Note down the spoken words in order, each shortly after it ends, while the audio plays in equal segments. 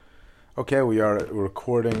Okay, we are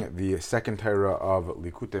recording the second Torah of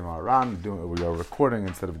Likutei Moharan. We are recording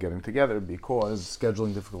instead of getting together because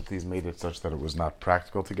scheduling difficulties made it such that it was not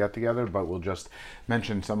practical to get together, but we'll just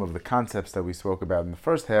mention some of the concepts that we spoke about in the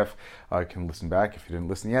first half. You can listen back if you didn't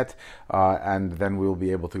listen yet, and then we'll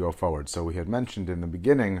be able to go forward. So we had mentioned in the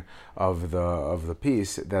beginning of the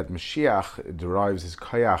piece that Mashiach derives his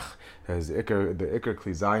koyach, the ikar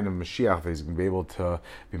klizayin of Mashiach, that he's going to be able to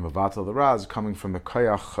be mevatel the raz, coming from the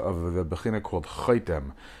koyach of the bechina called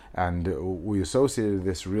chotem. And we associated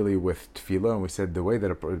this really with Tefillah, and we said the way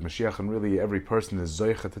that Mashiach and really every person is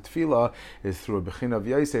zoicha to Tefillah is through a bechina of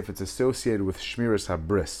Yosef. It's associated with shmiras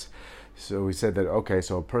habris. So we said that, okay,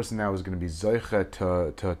 so a person now is going to be zoicha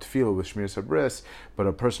to Tefillah with shmiras habris, but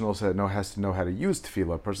a person also has to know how to use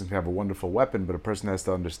Tefillah. A person can have a wonderful weapon, but a person has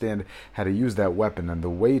to understand how to use that weapon. And the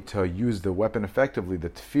way to use the weapon effectively, the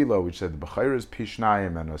Tefillah, which said the b'chayr is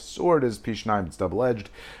pishnayim and a sword is pishnayim, it's double-edged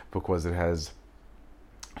because it has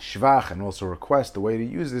shvach and also request. The way to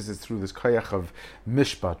use this is through this koyach of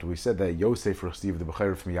mishpat. We said that Yosef received the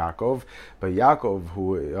b'chayr from Yaakov, but Yaakov,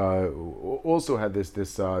 who also had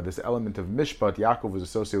this element of mishpat, Yaakov was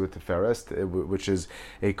associated with Tiferes, which is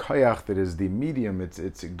a koyach that is the medium.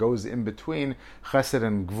 It goes in between chesed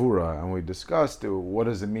and gvura, and we discussed what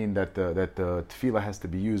does it mean that the tefillah has to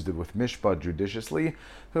be used with mishpat judiciously.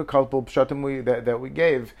 The couple pshatim that we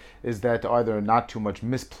gave is that either not too much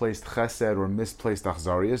misplaced chesed or misplaced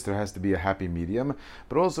achzarias. There has to be a happy medium.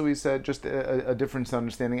 But also we said just a difference in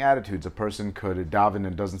understanding attitudes. A person could daven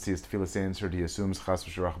and doesn't see his tefillah answered. He assumes chas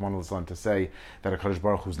v'shirachman to say that HaKadosh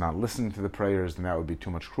Baruch Hu is not listening to the prayers, then that would be too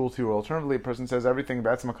much cruelty. Or alternatively, a person says everything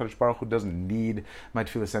Ba'atzim HaKadosh Baruch Hu doesn't need my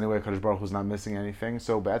tefillah anyway. HaKadosh Baruch Hu is not missing anything.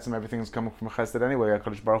 So Ba'atzim everything is coming from chesed anyway.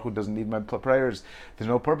 HaKadosh Baruch Hu doesn't need my prayers. There's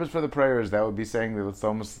no purpose for the prayers. That would be saying that it's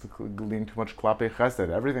almost leaning too much klape chesed.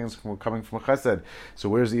 Everything's coming from chesed. So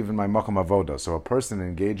where's even my makom avoda? So a person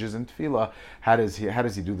engages in tefillah. How does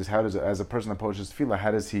he do this? As a person approaches tefillah,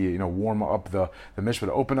 how does he warm up the mishpat,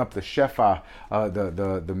 open up the shefa,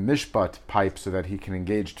 the mishpat pipe so that he can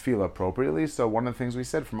engage tefillah appropriately? So one of the things we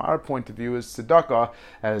said from our point of view is tzedakah,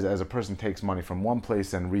 as a person takes money from one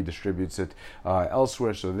place and redistributes it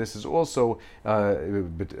elsewhere. So this is also a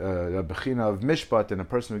bechina of mishpat, and a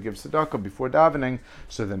person who gives tzedakah before davening.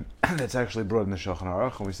 So then that's actually brought in the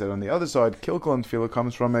Shechina. And we said on the other side, kilkul and tefillah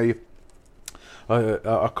comes from a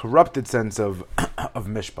corrupted sense of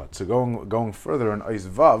mishpat. So going further in Eis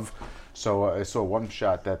Vav, so I saw one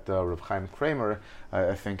shot that Reb Chaim Kramer,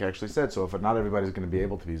 I think, actually said, so if not everybody's going to be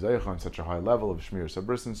able to be Zayich on such a high level of Shmir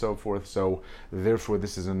Sabris and so forth, so therefore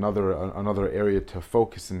this is another area to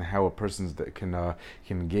focus in how a person can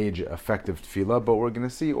engage effective tefillah. But we're going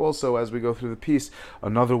to see also as we go through the piece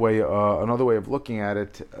another way of looking at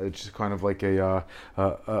it. It's just kind of like a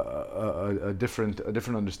different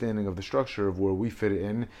understanding of the structure of where we fit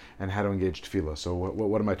in and how to engage tefillah. So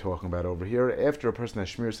what am I talking about over here? After a person has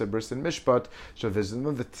Shmir Sabris and Mishpat, so there's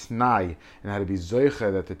another t'nai in how to be zoicha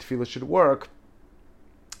that the tefillah should work,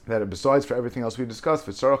 that besides for everything else we discussed,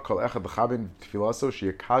 now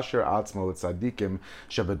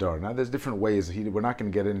there's different ways. We're not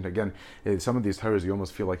going to get into, again, some of these Torahs you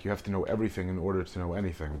almost feel like you have to know everything in order to know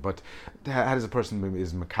anything. But how does a person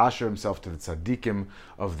is makasher himself to the tzaddikim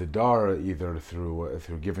of the dar, either through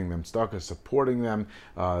giving them tzedakah, supporting them?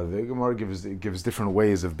 The Emor gives different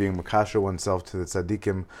ways of being makasher oneself to the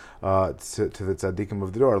tzaddikim, to the tzaddikim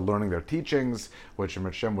of the dar, learning their teachings, which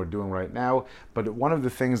Hashem we're doing right now. But one of the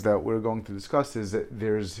things that we're going to discuss is that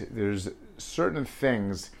there's certain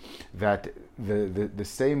things that the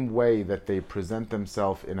same way that they present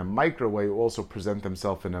themselves in a micro way also present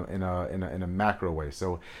themselves in a macro way.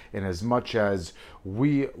 So in as much as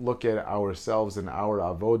we look at ourselves and our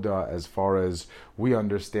avoda as far as we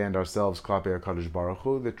understand ourselves klapei HaKadosh Baruch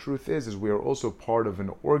Hu, the truth is we are also part of an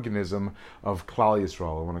organism of klal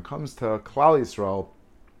Yisrael. And when it comes to klal Yisrael,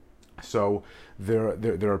 so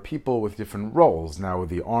there are people with different roles. Now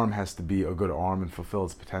the arm has to be a good arm and fulfill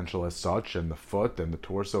its potential as such, and the foot and the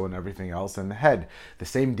torso and everything else, and the head. The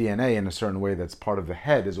same DNA in a certain way that's part of the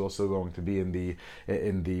head is also going to be in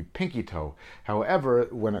the pinky toe. However,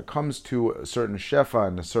 when it comes to a certain shefa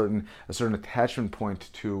and a certain attachment point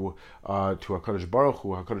to HaKadosh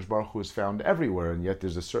Baruch Hu is found everywhere, and yet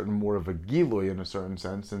there's a certain more of a gilui in a certain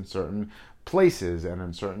sense, and certain places and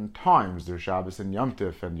in certain times. There's Shabbos and Yom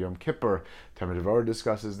Tif and Yom Kippur. Talmud Devar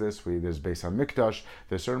discusses this. There's Beis HaMikdash.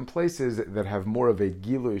 There's certain places that have more of a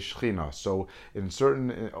Gilui Shechina. So in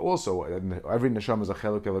certain, also every neshamos is a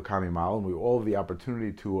cheluk elokami mal, and we all have the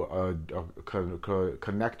opportunity to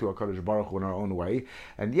connect to HaKadosh Baruch Hu in our own way.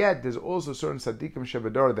 And yet there's also certain tzaddikim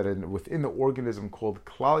shebadar that within the organism called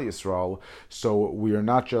klal Yisrael. So we are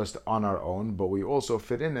not just on our own, but we also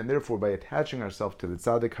fit in, and therefore by attaching ourselves to the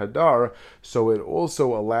Tzaddik HaDor, so it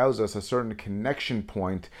also allows us a certain connection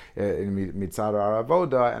point in mitzad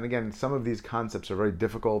avoda. And again, some of these concepts are very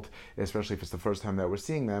difficult, especially if it's the first time that we're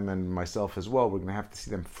seeing them, and myself as well. We're going to have to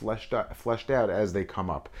see them fleshed out as they come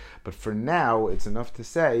up. But for now, it's enough to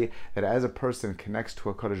say that as a person connects to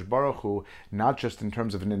HaKadosh Baruch Hu, not just in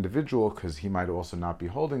terms of an individual, because he might also not be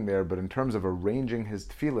holding there, but in terms of arranging his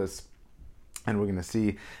tefillas. And we're going to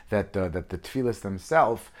see that the tefillas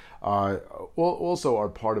themselves also are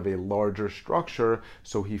part of a larger structure.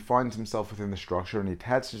 So he finds himself within the structure, and he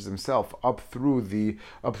attaches himself up through the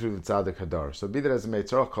Tzaddik HaDor. So be that as it may,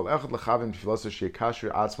 tzarach kol echad lechavim tefillas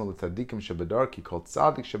sheyakashir atzmo letzaddikim shebadar ki kol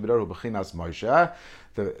tzaddik shebadar hu bechinas Moshe.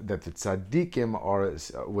 That the tzaddikim are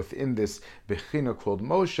within this bechina called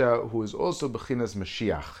Moshe, who is also bechinas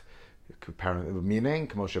Mashiach.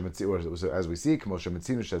 Meaning, as we see, again,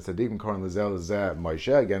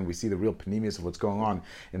 we see the real panemius of what's going on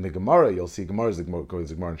in the Gemara. You'll see Gemara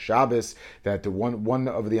in Shabbos, that one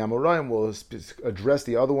of the Amoraim will address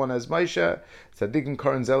the other one as Moshe. Tzadikim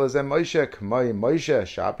Koran Zel Zeh Moshe, K'may Moshe,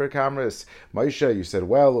 Shaper Kamras. Moshe, you said,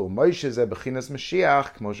 well, Moshe Zeh Bechinas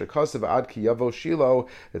Mashiach, Moshe Kosev Ad Ki Yavo Shilo.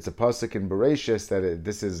 It's a pasuk in Bereshis that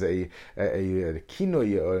this is a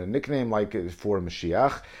kinui, or a nickname like for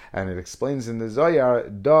Mashiach, and it explains in the Zohar,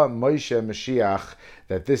 Da Moshe Mashiach,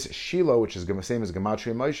 that this Shiloh, which is the same as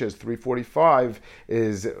Gematria Moshe, is 345,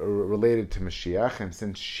 is related to Mashiach. And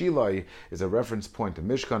since Shiloh is a reference point to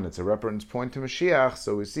Mishkan, it's a reference point to Mashiach,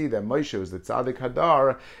 so we see that Moshe, who's the Tzaddik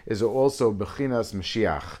HaDor, is also Bechinas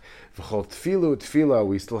Mashiach. V'chol Tefillah,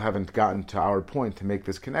 we still haven't gotten to our point to make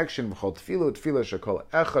this connection. V'chol Tefillah shekol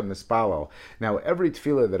echad mispalal. Now, every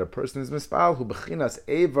Tefillah that a person is mispal, hu Bechinas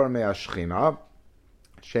Evar Mea Shechina,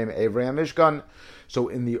 Shem Evrei Mishkan. So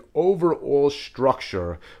in the overall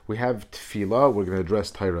structure, we have Tefillah. We're going to address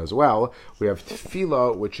Torah as well. We have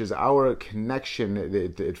Tefillah, which is our connection.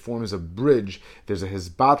 It forms a bridge. There's a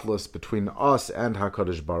hisbatlus between us and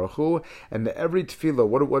HaKadosh Baruch Hu. And every Tefillah,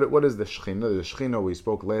 what is the Shechina? The Shechina, we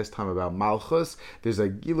spoke last time about Malchus. There's a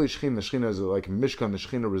Gilui Shechina. The Shechina is like Mishkan. The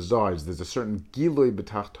Shechina resides. There's a certain Gilui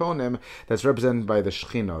B'tachtonim that's represented by the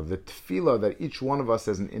Shechina. The Tefillah that each one of us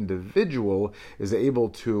as an individual is able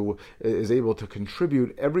to contribute.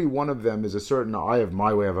 Every one of them is a certain, I have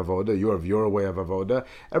my way of avoda, you have your way of avoda.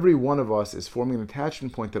 Every one of us is forming an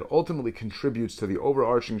attachment point that ultimately contributes to the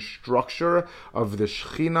overarching structure of the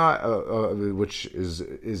Shechina, which is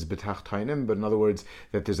b'tachtainim, but in other words,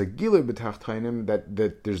 that there's a gilui b'tachtainim,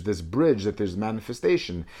 that there's this bridge, that there's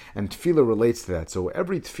manifestation, and tefillah relates to that. So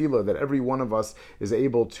every tefillah that every one of us is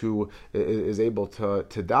able to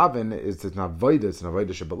daven, it's not voida, it's not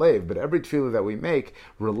voida shebalev, but every tefillah that we make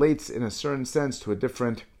relates in a certain sense to a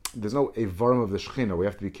different. There's no avarim of the Shechina. We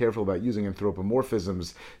have to be careful about using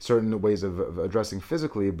anthropomorphisms, certain ways of addressing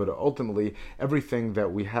physically, but ultimately everything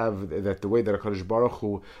that we have, that the way that HaKadosh Baruch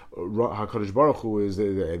Hu is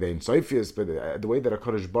the encyphus, but the way that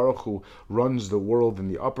HaKadosh Baruch Hu runs the world in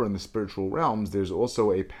the upper and the spiritual realms, there's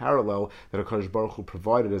also a parallel that HaKadosh Baruch Hu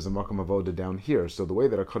provided as a makam avoda down here. So the way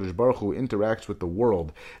that HaKadosh Baruch Hu interacts with the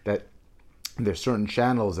world, that there's certain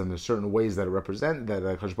channels and there's certain ways that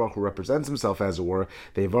HaKadosh Baruch Hu represents himself, as it were.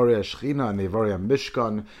 The Evaria Shechina and the Evaria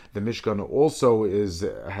Mishkan. The Mishkan also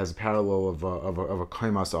has parallel of a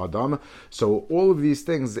Kaimas Adam. So all of these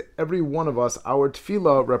things, every one of us, our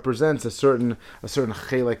Tefillah represents a certain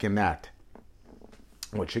chelek in that.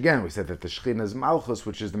 Which again, we said that the Shechina is Malchus,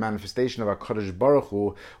 which is the manifestation of HaKadosh Baruch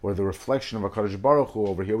Hu, or the reflection of HaKadosh Baruch Hu.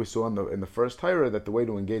 Over here we saw in the first Torah that the way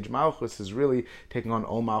to engage Malchus is really taking on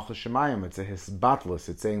Ol Malchus Shemayim. It's a hisbatlus.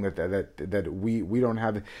 It's saying that we don't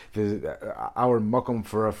have our makom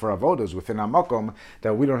for avodas within our makom,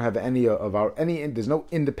 that we don't have there's no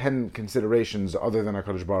independent considerations other than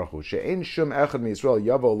HaKadosh Baruch Hu. She'ein shum echad miYisrael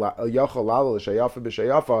yavo yachol lalo l'shayafa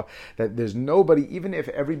b'shayafa, that there's nobody, even if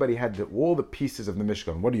everybody had all the pieces of the Mishkan,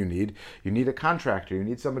 Mishkan. What do you need? You need a contractor. You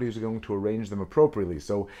need somebody who's going to arrange them appropriately.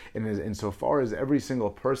 So, insofar as every single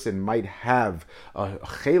person might have a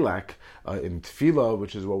chelek in Tefilla,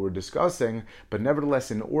 which is what we're discussing, but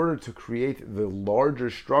nevertheless, in order to create the larger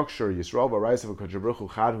structure, Yisrael B'Raisav HaKadosh Baruch Hu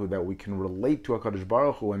Chadhu, that we can relate to HaKadosh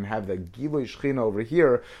Baruch Hu and have that Gilui Shechina over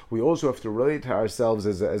here, we also have to relate to ourselves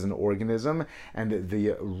as an organism, and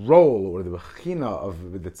the role or the Shechina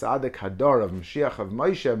of the Tzaddik HaDor, of Mashiach, of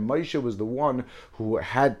Moshe was the one who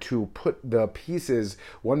had to put the pieces,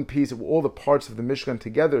 one piece of all the parts of the Mishkan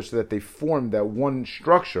together so that they formed that one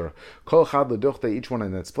structure. Kol Chad L'Duchte, each one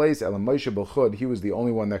in its place. Elam Moshe B'Chud, he was the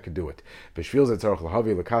only one that could do it. B'Shvil Zetzarach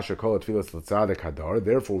L'Havi L'Kasher Kol Tefillas L'Tzaddik HaDor.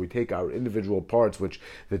 Therefore, we take our individual parts, which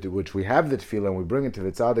we have the Tefillah, and we bring it to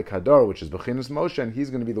the Tzaddik HaDor, which is B'chinas Moshe, and he's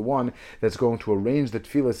going to be the one that's going to arrange the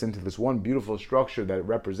Tefillas into this one beautiful structure that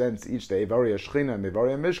represents each the Evari Shechina and the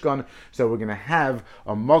Evari Mishkan. So we're going to have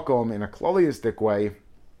a makom in a klalistic way,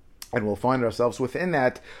 and we'll find ourselves within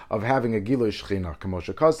that of having a Gilui Shechina.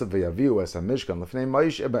 K'moshe Kasav v'yaviu es ha-Mishkan l'fnei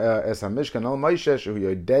Moshe es ha-Mishkan al Moshe shehu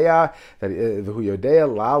yodea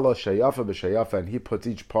la'alo shayafa b'shayafa, and he puts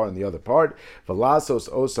each part in the other part. V'lasos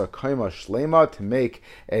osa kaima shlema, to make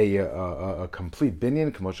a complete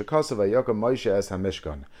binyan. K'moshe Kasav v'yaka Moshe es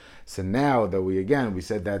ha-Mishkan. So now that we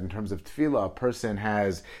said that in terms of Tefillah, a person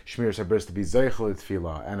has Shmir Sabris to be Zeichel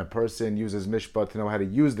Tefillah, and a person uses Mishpat to know how to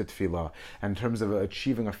use the Tefillah. And in terms of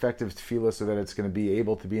achieving effective Tefillah so that it's going to be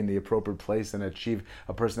able to be in the appropriate place and achieve,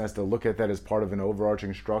 a person has to look at that as part of an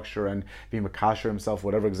overarching structure and be Makasher himself,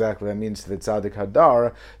 whatever exactly that means, to the Tzaddik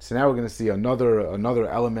HaDor. So now we're going to see another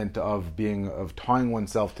element of tying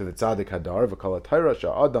oneself to the Tzaddik HaDor, V'kala Torah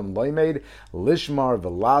sha'adam loimed lishmar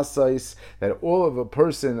v'lasais, that all of a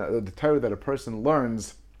person, the Torah that a person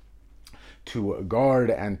learns to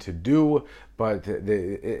guard and to do, but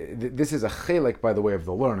this is a chelek, by the way, of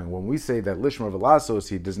the learning. When we say that lishmar v'lasos,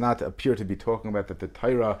 he does not appear to be talking about that the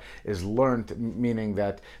Torah is learned, meaning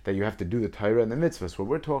that you have to do the Torah and the mitzvos. What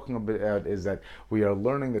we're talking about is that we are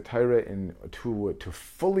learning the Torah to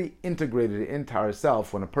fully integrate it into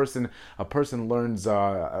ourselves. When a person learns,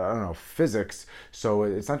 physics, so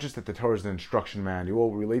it's not just that the Torah is an instruction man. You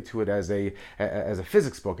will relate to it as a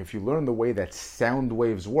physics book. If you learn the way that sound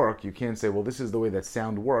waves work, you can't say, well, this is the way that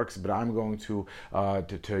sound works, but I'm going to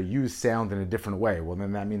use sound in a different way. Well,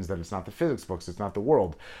 then that means that it's not the physics books, it's not the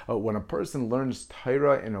world. When a person learns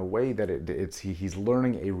Torah in a way that he's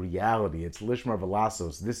learning a reality, it's lishmar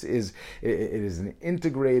v'lasos. It is an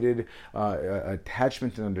integrated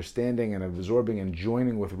attachment and understanding and absorbing and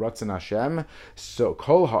joining with Ratzon Hashem. So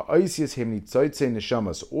kol ha'oisius hem nitzotzei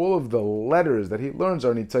neshamos. All of the letters that he learns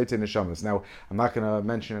are nitzotzei neshamos. Now, I'm not going to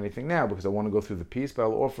mention anything now because I want to go through the piece, but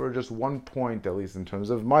I'll offer just one point, at least in terms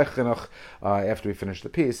of my chinuch, after we finish the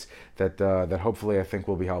piece, that hopefully I think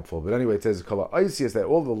will be helpful. But anyway, it says kol ha'oisius, that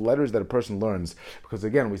all the letters that a person learns, because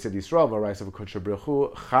again we said Yisrael B'Raisav HaKadosh Baruch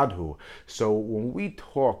Hu Chadhu. So when we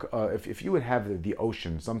talk, if you would have the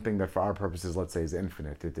ocean, something that for our purposes, let's say, is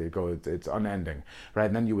infinite, it's unending, right?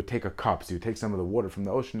 And then you would take a cup, so you take some of the water from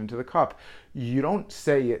the ocean into the cup. You don't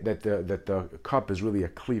say that the cup is really a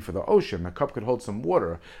kli for the ocean. The cup could hold some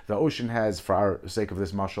water. The ocean has, for our sake of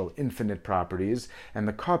this mashal, infinite properties, and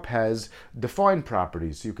the cup has defined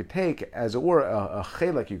properties. So you could take, as it were, a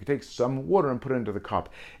chelek, you could take some water and put it into the cup.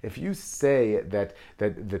 If you say that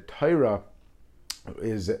the Torah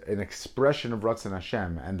is an expression of Ratzon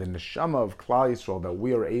Hashem and the neshama of klal Yisrael, that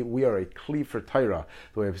we are a kli for Torah.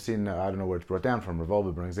 The way I've seen, I don't know where it's brought down from,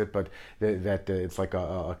 Rabba brings it, but that it's like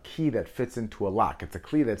a key that fits into a lock. It's a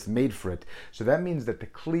kli that's made for it. So that means that the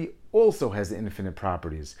kli also has infinite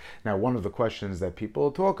properties. Now, one of the questions that people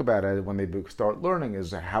talk about when they start learning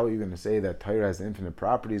is, how are you going to say that Torah has infinite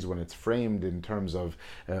properties when it's framed in terms of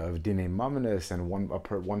dinei mamonis and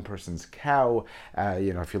one person's cow?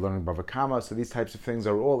 If you're learning Bava Kama, so these types of things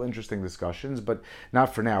are all interesting discussions, but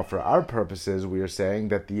not for now. For our purposes, we are saying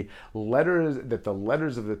that the letters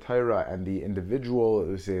of the Torah and the individual,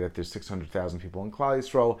 we say that there's 600,000 people in Klal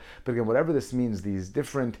Yisrael, but again, whatever this means, these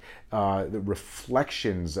different the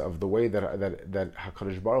reflections of the way that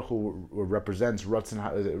HaKadosh Baruch Hu represents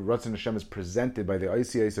Ratzon Hashem is presented by the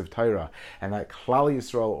ICAs of Torah, and that Klal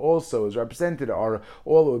Yisrael also is represented, are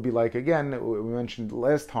all, it would be like, again, we mentioned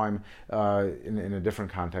last time in a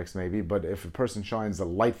different context maybe, but if a person shines a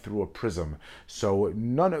light through a prism, so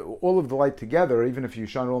all of the light together, even if you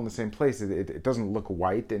shine it all in the same place, it doesn't look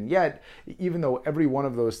white, and yet, even though every one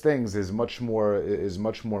of those things is much more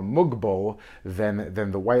mugbal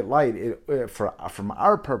than the white light, from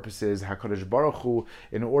our purpose, purposes, HaKadosh Baruch Hu,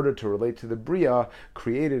 in order to relate to the Bria,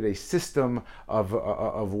 created a system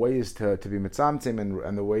of ways to be mitzamtzim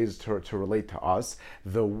and the ways to relate to us.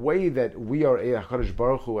 The way that we are, HaKadosh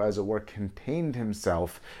Baruch Hu, as it were, contained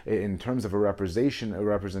himself in terms of a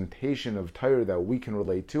representation of Torah that we can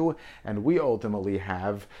relate to, and we ultimately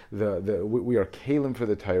have we are kalim for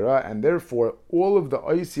the Torah, and therefore all of the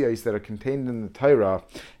oisiyos that are contained in the Torah,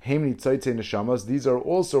 nitzotzei, neshamos, these are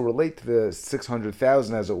also relate to the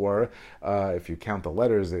 600,000, as it were. If you count the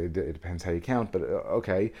letters, it depends how you count, but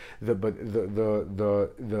okay.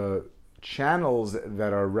 The channels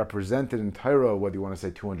that are represented in Torah, whether you want to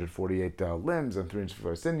say 248 limbs and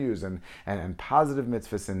 354 sinews and positive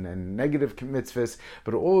mitzvos and negative mitzvos,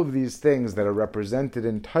 but all of these things that are represented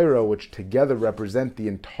in Torah, which together represent the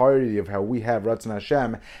entirety of how we have Ratzon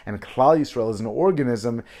Hashem and Klal Yisrael as an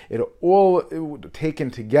organism, it all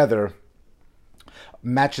taken together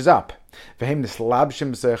matches up. And these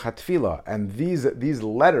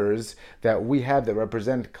letters that we have that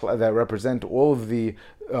represent all of the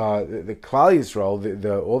klal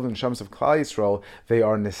Yisrael, all the neshamos of klal Yisrael, they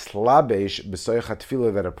are nislabesh b'soich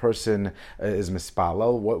Tefilla, that a person is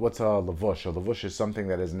mispalel. What's a lavush? A lavush is something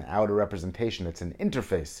that is an outer representation. It's an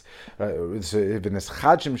interface.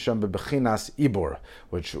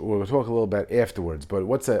 Which we'll talk a little bit afterwards. But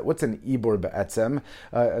what's an ibor be'etzem?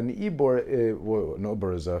 An ibor, an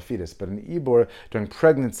ibor is a fetus, but an ibor during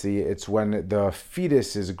pregnancy, it's when the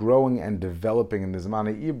fetus is growing and developing in the zman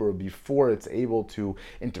ibor before it's able to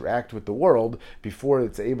interact with the world, before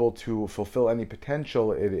it's able to fulfill any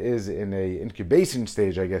potential. It is in a incubation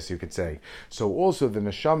stage, I guess you could say. So also the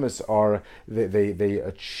neshamos are they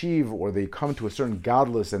achieve, or they come to a certain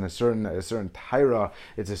godless and a certain taira.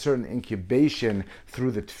 It's a certain incubation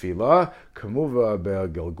through the Tefilla. Kamuva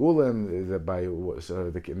be'gelgulim, by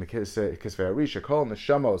in the Kisvei Arisha, call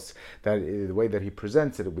neshamos. That the way that he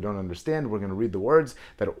presents it, we don't understand. We're going to read the words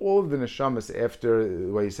that all of the neshamos, after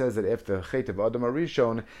the way he says that after the Chet of Adam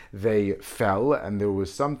Arishon, they fell, and there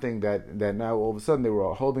was something that now all of a sudden they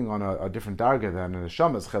were holding on a different darga than the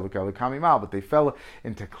neshamos, cheluk elikamimal, but they fell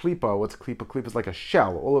into klipa. What's klipa? Klipa is like a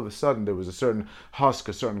shell. All of a sudden there was a certain husk,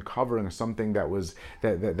 a certain covering, something that was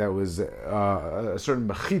a certain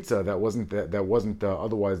mechitza that wasn't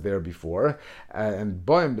otherwise there before, and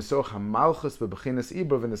boim besoch hamalchus bebechinas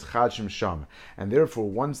ibra v'nischad sham. And therefore,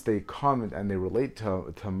 once they come and they relate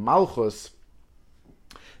to Malchus,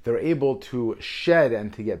 they're able to shed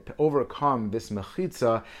and to overcome this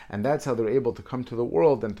mechitza, and that's how they're able to come to the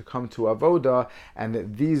world and to come to avoda.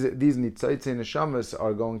 And these nitzotzei neshamos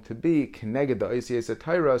are going to be connected the oisiyos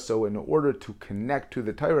Torah. So in order to connect to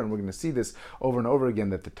the Torah, and we're going to see this over and over again,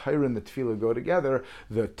 that the Torah and the Tefillah go together.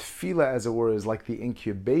 The Tefillah, as it were, is like the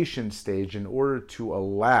incubation stage in order to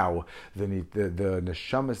allow the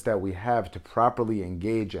neshamos that we have to properly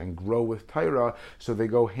engage and grow with Torah. So they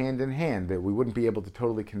go hand in hand. That we wouldn't be able to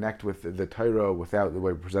totally connect with the Torah without, the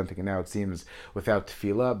way we're presenting it now, it seems, without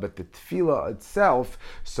Tefillah. But the Tefillah itself,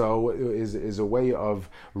 so is a way of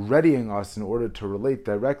readying us in order to relate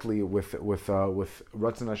directly with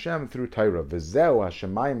Ratzon Hashem through Torah. V'zeu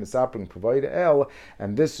Hashemayim misaprim provide el,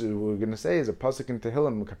 and this we're going to say is a pasuk in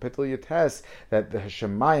Tehillim, Kapitel Yates, that the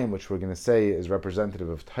Hashemayim, which we're going to say is representative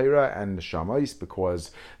of Torah and neshamos,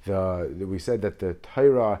 because we said that the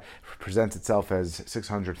Torah presents itself as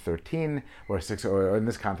 613, or in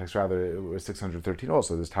this context rather, it was 613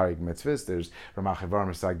 also. There's Tarig mitzvos, there's Ramach Ivar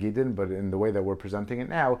Misagidin, but in the way that we're presenting it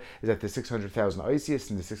now is that the 600,000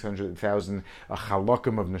 oisiyos and the 600,000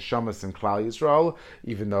 chalokim of neshamos and klal Yisrael,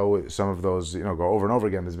 even though some of those go over and over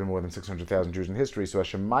again. There's been more than 600,000 Jews in history. So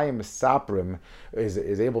Hashemayim Misaprim is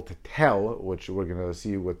able to tell, which we're going to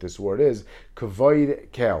see what this word is,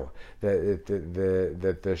 kvoid kel, that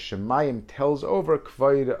the Shemayim tells over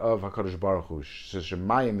kvoid of HaKadosh Baruch Hu. So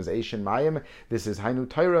Shemayim is Eishin Mayim. This is Hainu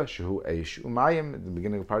Torah, Shehu Eish Umayim. At the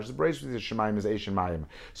beginning of Parshas Bereishis, the Shemayim is Eishin Mayim.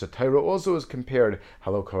 So Torah also is compared,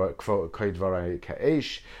 Halo Koidvarai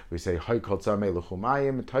Ka'esh. We say Hay Kol Tzamei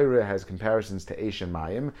L'chumayim. Torah has comparisons to Eishin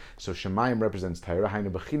Mayim. So Shemayim represents Torah.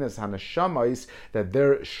 Hainu Bechinas Hanashamais, that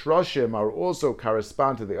their Shroshim are also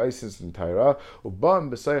correspond to the Isis in Torah.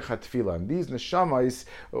 Ubam B'Soich HaTefillah. And these Neshamais,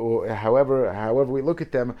 however we look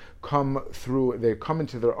at them, they come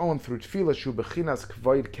into their own through Tefillah. Shu Bechinas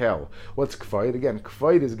Kvoid Kel. What's Kvoid? Again,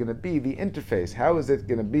 Kvoid is going to be the interface. How is it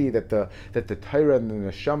going to be that the Torah and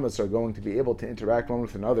the Neshamos are going to be able to interact one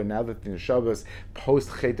with another now that the Neshamos post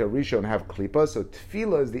Chet Rishon have Klipa? So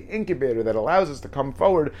Tefillah is the incubator that allows us to come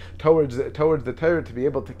forward towards the Torah to be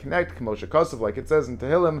able to connect. Moshe Moshiach, like it says in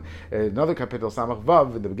Tehillim, another Kapitel Samach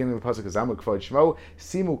Vav, in the beginning of the pasuk is Amud Kvoid Shmo,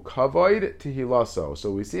 Simu Kavoid Tihilaso.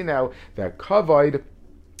 So we see now that Kavoid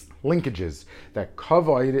linkages. That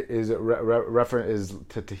kavod is is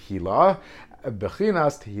to Tefilla,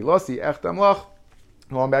 bechinas tehilasi echt amlach.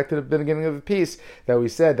 Going back to the beginning of the piece, that we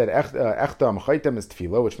said that echtam chaitem is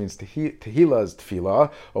tefillah, which means tehillah is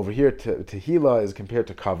tefillah. Over here, tehillah is compared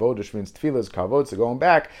to kavod, which means tefillah is kavod. So going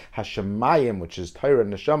back, hashemayim, which is Torah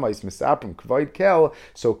and neshamos, misaprim kvoid kel.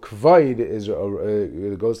 So kvoid is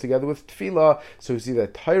goes together with tefillah. So you see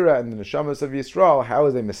that Torah and the neshamos of Yisrael, how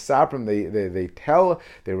is they misaprim?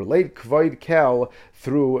 They relate kvoid kel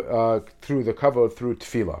through the kavod, through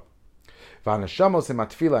tefillah. Neshamos and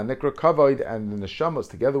Tefilla nikra kavod, and the neshamos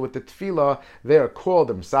together with the Tefilla, they are called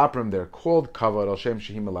the misaprim. They're called kavod al shem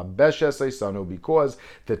shehim mislabesh esaysanu, because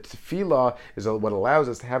the Tefilla is what allows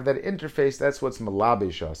us to have that interface. That's what's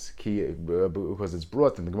mislabesh us, because it's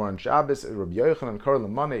brought in the Gemara on Shabbos. Rabbi Yochanan Kar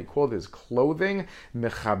Lamane, he called his clothing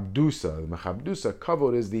mechabdusa. Mechabdusa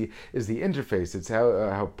kavod is the interface. It's how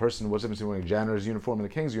a person was wearing a janitor's uniform and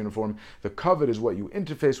a king's uniform. The kavod is what you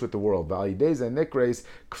interface with the world. V'alideza nikres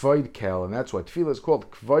kvoid kel. And that's why Tefillah is called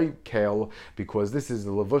kvoid kel, because this is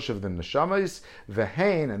the levush of the neshamos,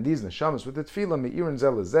 v'hein, and these neshamos with the Tefillah, me'irin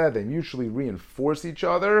zeh lezeh, they mutually reinforce each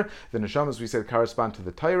other. The neshamos, we said, correspond to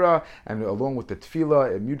the Torah, and along with the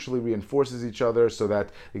Tefillah, it mutually reinforces each other, so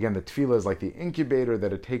that, again, the Tefillah is like the incubator,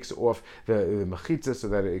 that it takes off the mechitza, so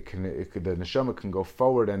that the neshama can go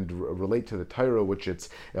forward and relate to the Torah, which it's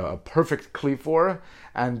a perfect kli for.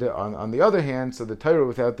 And on the other hand, so the Torah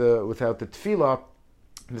without the Tefillah,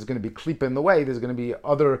 there's going to be klipa in the way. There's going to be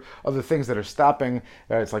other things that are stopping.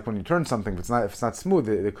 It's like when you turn something, if it's not smooth,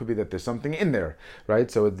 it could be that there's something in there, right?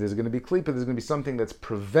 So there's going to be klipa. There's going to be something that's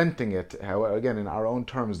preventing it. However, again, in our own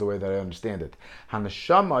terms, the way that I understand it,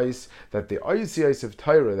 hanashamais, that the ayisiyos of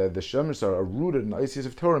Torah, that the shemos are rooted in the ayisiyos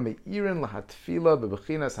of Torah, meirin lahatfila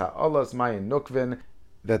bebechinas ha'alas mayin nukvin.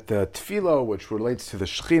 That the Tefillah, which relates to the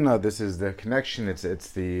Shechina, this is the connection. It's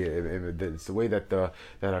the way that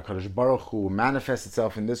HaKadosh Baruch Hu manifests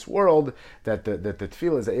itself in this world. That the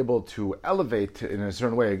Tefillah is able to elevate in a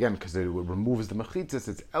certain way, again, because it removes the mechitzas.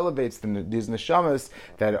 It elevates these neshamos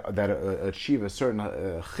that achieve a certain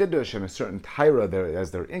chidush and a certain taira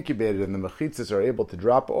as they're incubated, and the mechitzas are able to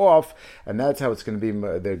drop off, and that's how it's going to be.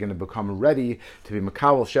 They're going to become ready to be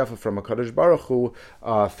makawel shefa from HaKadosh Baruch Hu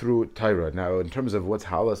through taira. Now, in terms of what's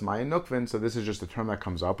halas mayin nukvin, so this is just a term that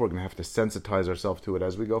comes up. We're going to have to sensitize ourselves to it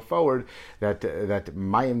as we go forward. That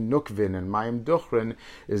mayim nukvin and mayim duchrin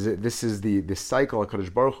this is the cycle.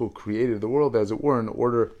 HaKadosh Baruch Hu created the world, as it were, in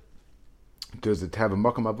order to have a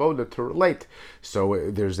makam avoda to relate.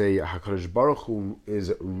 So there's a HaKadosh Baruch Hu is,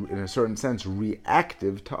 in a certain sense,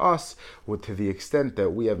 reactive to us, to the extent that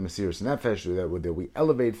we have mesiras nefesh, that we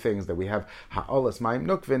elevate things, that we have ha'olas mayim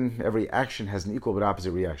nukvin. Every action has an equal but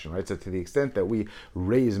opposite reaction, right? So to the extent that we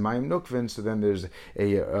raise mayim nukvin, so then there's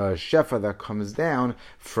a shefa that comes down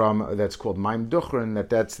from, that's called mayim duchrin,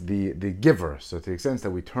 that's the giver. So to the extent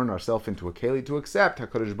that we turn ourselves into a keli to accept,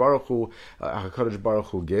 HaKadosh Baruch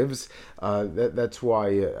Hu gives. That's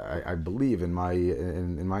why I believe in my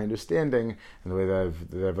understanding and the way that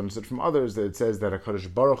I've understood from others, that it says that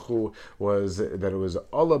HaKadosh Baruch Hu it was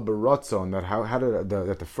Allah beratzon,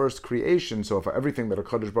 that the first creation. So if everything that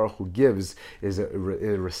HaKadosh Baruch Hu gives is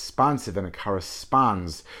responsive and it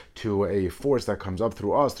corresponds to a force that comes up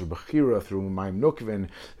through us, through Bechira, through Mayim Nukvin,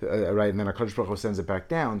 right, and then HaKadosh Baruch Hu sends it back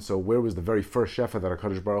down. So where was the very first shefa that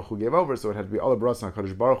HaKadosh Baruch Hu gave over? So it had to be Allah beratzon.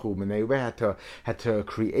 HaKadosh Baruch Hu had to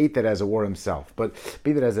create that as a war himself. But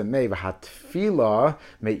be that as it may, v'hatfila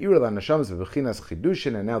me'ira l'neshamos v'bechinas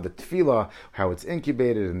chidushin, and now the tefillah, how it's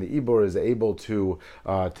incubated, and the ibor is able to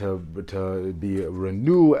be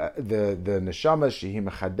renew the neshamos shehi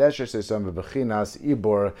mechadeshes esam v'bechinas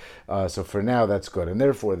ibor. So for now, that's good, and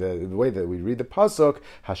therefore the way that we read the pasuk,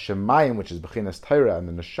 hashemayim, which is bechinas Torah, and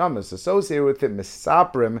the neshamos associated with it,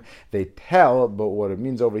 misaprim, they tell, but what it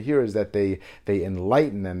means over here is that they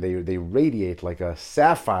enlighten and they radiate like a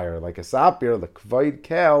sapphire, like a sapphire, the kvoid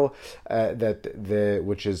kel,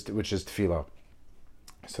 which is tefillah.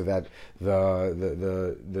 So that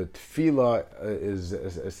the tefillah is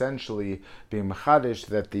essentially being mechadish,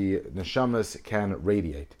 that the neshamas can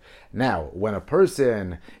radiate. Now, when a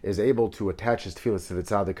person is able to attach his tefillah to the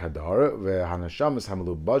Tzaddik HaDor, v'hanashamas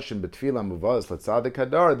hamelubashim b'tefillah muvas l'Tzaddik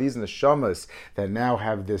HaDor, these neshamas that now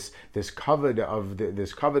have this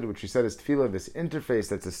kavod, which we said is tefillah, this interface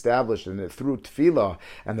that's established through tefillah,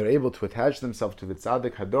 and they're able to attach themselves to the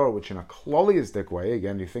Tzaddik HaDor, which in a klalistic way,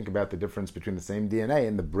 again, you think about the difference between the same DNA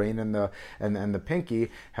in the brain and the pinky.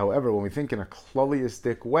 However, when we think in a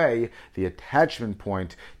klalistic way, the attachment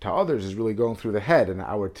point to others is really going through the head, and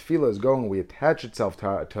our tefillah is going. We attach itself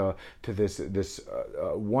to this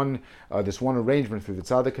one arrangement through the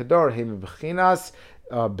Tzaddik HaDor. Hey bechinas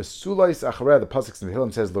Besulais Achareh, the pasuk in the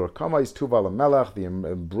Hillim says, L'Rakamais Tuva L'Melech, the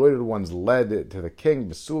embroidered ones led to the king.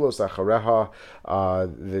 Besulos Achareha,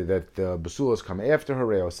 that the Besulos come after her.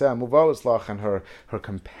 Reoseh Muvaoslach, and her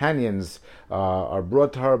companions are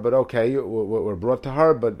brought to her. But okay, we're brought to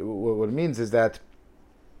her. But what it means is that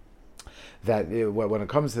when it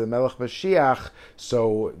comes to the Melech Mashiach,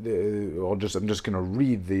 so I'm just going to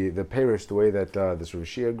read the parish the way that this Rav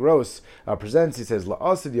Shia Gross presents. He says,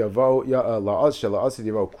 La'asid yavo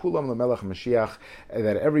kulam leMelech Mashiach,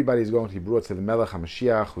 that everybody is going to be brought to the Melech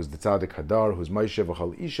HaMashiach, who's the Tzaddik HaDor, who's Moshe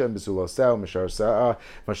v'chol isha b'suloseh mashar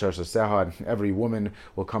saseha, and every woman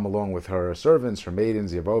will come along with her servants, her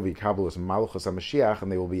maidens, yavo v'ikabelos malchus HaMashiach,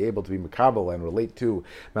 and they will be able to be makabel and relate to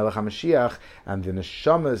Melech HaMashiach, and the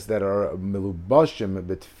neshamos that are milubashim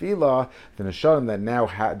b'tefillah, the neshanim that now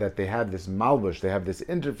that they have this malbush, they have this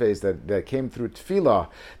interface that came through tefillah,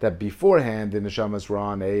 that beforehand the neshamas were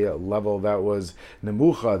on a level that was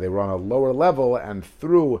nemucha, they were on a lower level, and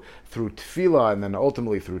through tefillah and then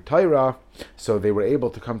ultimately through Torah, so they were able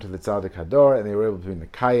to come to the Tzaddik HaDor, and they were able to be in the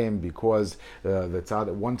Kayim, because the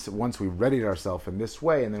Tzaddik, once we readied ourselves in this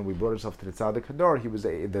way, and then we brought ourselves to the Tzaddik HaDor,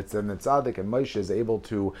 then the Tzaddik and Moshe is able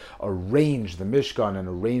to arrange the Mishkan and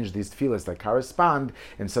arrange these tefillahs that correspond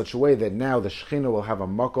in such a way that now the Shechina will have a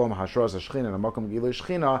makom Hashra'as HaShechina and a makom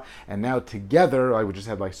Shechina, and now together, we just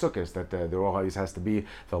had like Sukkot, that there always has to be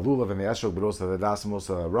the lulav and the esrog, but also the dasim,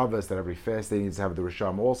 also the ravas, that every fast day needs to have the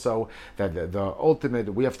risham also, that the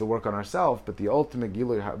ultimate, we have to work on ourselves, but the ultimate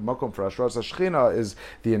gilui makom for Hashra'as HaShechina is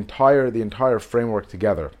the entire framework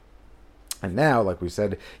together. And now, like we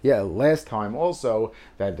said, last time also,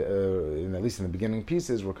 that at least in the beginning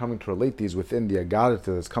pieces, we're coming to relate these within the Agadah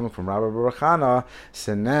that's coming from Rabba Chanah.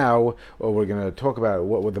 So now we're going to talk about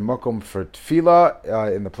what with the makom for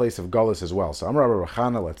Tefillah in the place of Galus as well. So I'm Rabba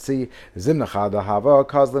Chanah. Let's see. Zimnachada hava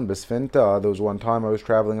kazlin besfinta. There was one time I was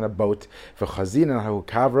traveling in a boat for Chazin and Hahu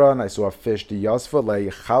Kavra, and I saw a fish. The Yasfa le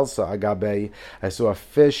Chalsa Agabe. I saw a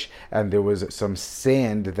fish, and there was some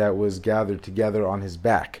sand that was gathered together on his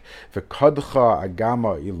back. For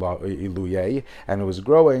agama iluye, and it was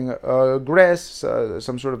growing grass,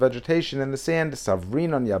 some sort of vegetation in the sand.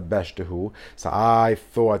 Savrinon yabeshtahu. So I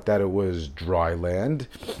thought that it was dry land,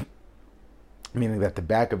 meaning that the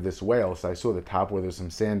back of this whale, so I saw the top where there's some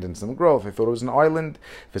sand and some growth. I thought it was an island.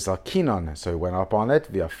 V'salkinon, so I went up on it.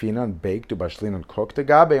 V'afinon, baked, ubashlinon, cooked a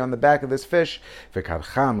gabe on the back of this fish.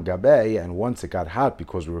 V'kadcham gabe, and once it got hot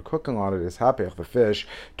because we were cooking on it, the fish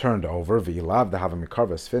turned over. V'ilav, the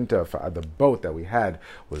havamikarva sfinta, the boat that we had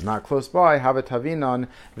was not close by. Havatavinon,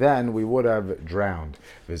 then we would have drowned.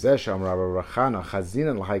 V'zesham rabba rachana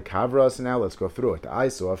chazinan l'hai kavras. Now let's go through it. I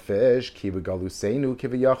saw a fish, ki begaluseinu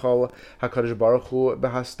kiviyachol HaKadosh Baruch Hu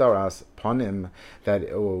behastaras panim,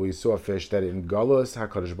 that we saw a fish that in galus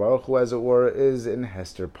HaKadosh Baruch Hu, as it were, is in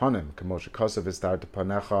hester panim. K'moshe Kosav is start to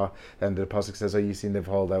panecha, and the pasuk says, "Oh, you seen the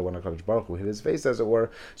whole that when HaKadosh Baruch Hu hid his face, as it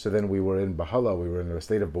were." So then we were in bahala, we were in a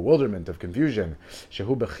state of bewilderment, of confusion.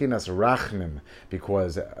 Shehu bechinas rachnim,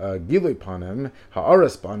 because gilui panim,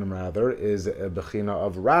 ha'aras panim rather, is a bechina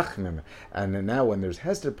of rachnim, and now when there's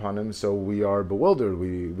hester panim, so we are bewildered.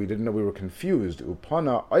 We didn't know, we were confused.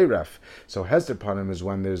 Upana oiref, so hester panim is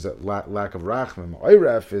when there's a lack of rachmim.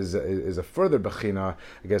 Oiref is a further bechina,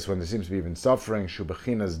 I guess, when there seems to be even suffering. Shu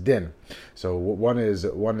bechina's din. So one is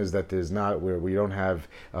that there's not, where we don't have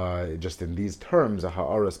just in these terms a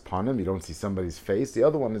ha'aras panim, you don't see somebody's face. The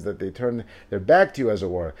other one is that they turn their back to you, as it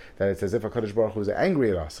were. That it's as if HaKadosh Baruch Hu is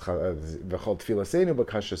angry at us. V'chol tefillasenu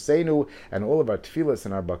b'kashasenu, and all of our tefillas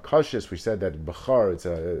and our bakashas, we said that b'char, it's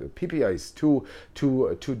a PPI,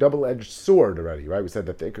 two double-edged sword already, right? We said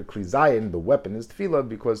that the ikar kli zayin, the weapon is tefillah,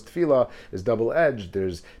 because tefillah is double-edged.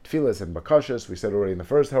 There's tefillas and bakashas. We said already in the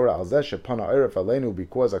first Torah, al zeh shepana eref aleinu,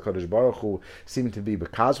 because HaKadosh Baruch Hu seemed to be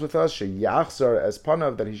bekas with us, sheyachzar as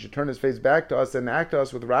panav, that he should turn his face back to us and act to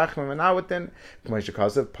us with rachmim and awatin. K'moshe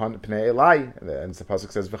kasav pnei elai, and the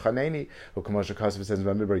pasuk says v'chaneni, or K'moshe kasav says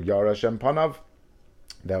v'midbar yara Hashem panav.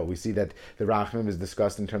 That we see that the rachmim is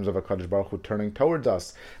discussed in terms of HaKadosh Baruch Hu turning towards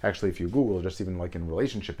us. Actually, if you Google, just even like in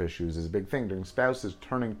relationship issues, is a big thing. During spouses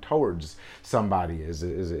turning towards somebody is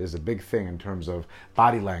a big thing in terms of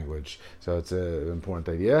body language. So it's an important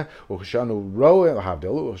idea. When we see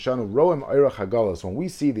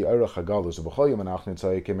the erech hagalus,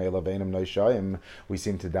 we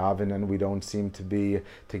seem to daven and we don't seem to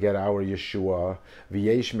get our Yeshua.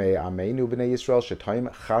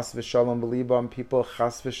 People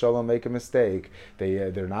chas v'shalom make a mistake,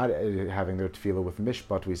 they're not having their tefillah with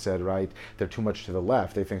mishpat, we said, right? They're too much to the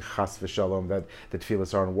left. They think chas v'shalom that the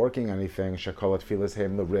tefillahs aren't working anything. Shakol tefillahs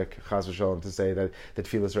heim l'rik, chas v'shalom to say that the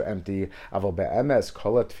tefillahs are empty. Aval be'emes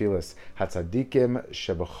kol tefillahs hatzadikim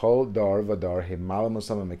shebechol dar v'dar heim malam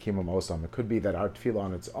osam mekimam osam. It could be that our tefillah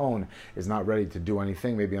on its own is not ready to do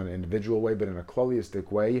anything, maybe on an individual way, but in a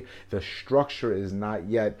klalistic way, the structure is not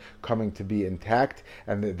yet coming to be intact.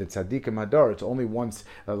 And the Tzaddik HaDor, it's only once,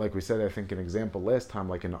 like we said, I think an example last time,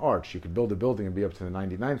 like an arch, you could build a building and be up to the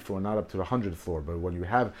 99th floor, not up to the 100th floor. But when you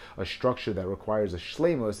have a structure that requires a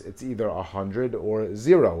shleimus, it's either 100 or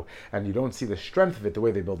 0. And you don't see the strength of it the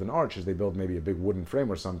way they build an arch, is they build maybe a big wooden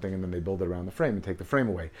frame or something, and then they build it around the frame and take the frame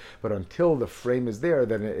away. But until the frame is there,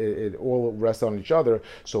 then it all rests on each other.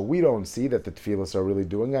 So we don't see that the tefillahs are really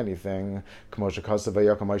doing anything. But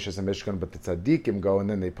the tzaddikim go and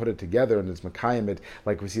then they put it together and it's mekayim it,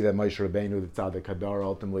 like we see that Moshe Rabbeinu, the Tzaddik HaDor,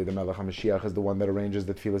 ultimately the Melech HaMashiach, is the one that arranges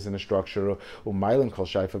the tefillahs in a structure. U'mailin kol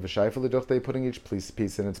shayfa v'shayfa l'duch, they putting each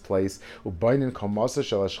piece in its place. U'bainin kol masa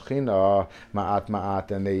shel Shechina ma'at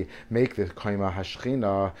ma'at, and they make the Kayma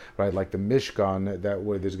HaShechina, right, like the Mishkan, that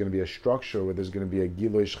where there's going to be a structure, where there's going to be a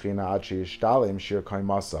Gilui Shechina ad sheyishtalem shir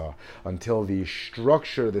kaymasa, until the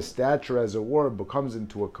structure, the stature, as it were, becomes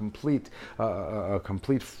into a complete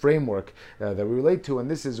framework that we relate to. And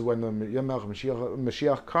this is when the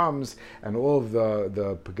Mashiach comes and all of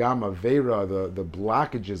the pagama vera, the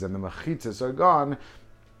blockages and the mechitzas are gone.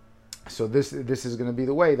 So this is going to be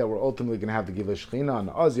the way that we're ultimately going to have the Gilui Shechina and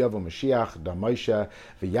Az Yavo Mashiach da Moshe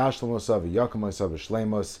v'yashlemosa v'yakumosa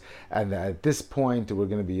v'shleimus, and at this point we're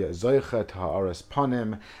going to be zoichet ha'aras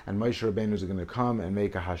panim, and Moshe Rabbeinu is going to come and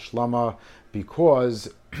make a hashlama, because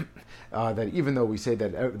that even though we say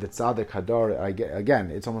that the Tzaddik HaDor,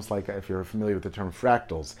 again, it's almost like, if you're familiar with the term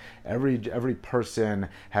fractals, every person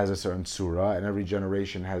has a certain surah, and every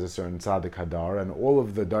generation has a certain Tzaddik HaDor, and all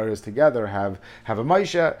of the daras together have a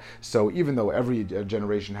Moshe. So even though every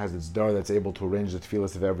generation has its dar that's able to arrange the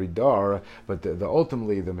tefillahs of every dar, but the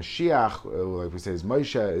ultimately the Mashiach, like we say, is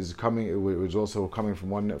Moshe, is coming, is also coming from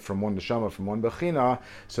one neshama, from one bechina.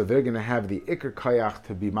 So they're going to have the ikar kayach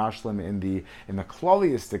to be mashlim in the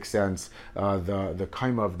klalistic sense, the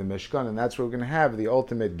kaima of the Mishkan, and that's where we're going to have the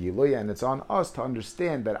ultimate giluya. And it's on us to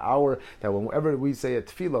understand that whenever we say a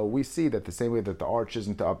tefillah, we see that the same way that the arch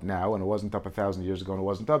isn't up now, and it wasn't up 1,000 years ago, and it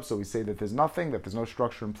wasn't up, so we say that there's nothing, that there's no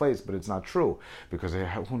structure in place, but it's not true, because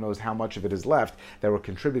who knows how much of it is left that we're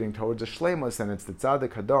contributing towards a shleimus, and it's the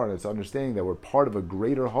Tzaddik HaDor, and it's understanding that we're part of a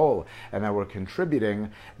greater whole, and that we're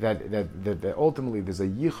contributing, that ultimately there's a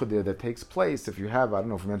yichud there that takes place. If you have, I don't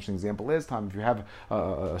know if we mentioned an example last time, if you have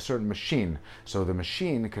a certain machine, so the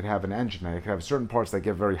machine could have an engine, and it could have certain parts that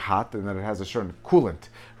get very hot, and then it has a certain coolant,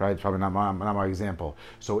 right? It's probably not my example.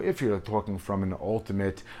 So if you're talking from an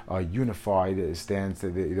ultimate unified stance,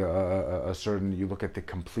 a certain, you look at the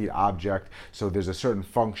complete object, so there's a certain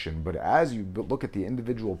function, but as you look at the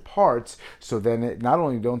individual parts, so then not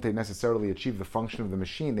only don't they necessarily achieve the function of the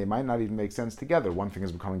machine, they might not even make sense together. One thing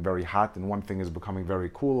is becoming very hot, and one thing is becoming very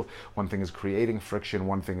cool. One thing is creating friction,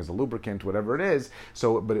 one thing is a lubricant, whatever it is.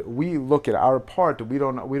 So, but we look at our part, we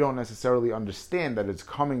don't necessarily understand that it's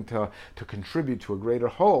coming to contribute to a greater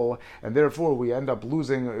whole, and therefore we end up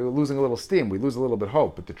losing a little steam. We lose a little bit of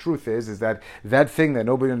hope. But the truth is that thing that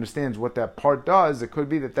nobody understands what that part does, it could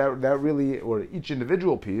be that really, or each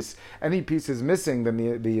individual piece, any piece is missing,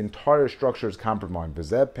 then the entire structure is compromised.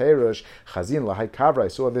 I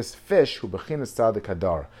saw this fish who bechinas Tzaddik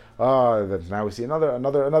HaDor. Now we see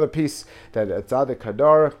another piece that Tzaddik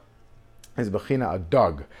HaDor is bechina a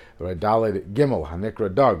dog, right? Daled Gimel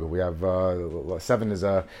Hanikra dog. We have 7 is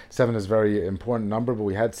a very important number, but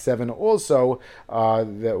we had 7 also.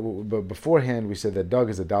 But beforehand we said that dog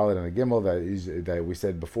is a Daled and a Gimel. That we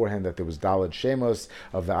said beforehand that there was Daled Shemos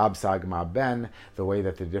of the Absag Ma Ben, the way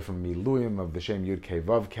that the different miluim of the Shem Yud K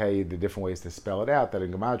Vav K, the different ways to spell it out. That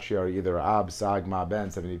in Gematria are either Absag Ma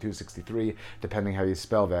Ben 7263, depending how you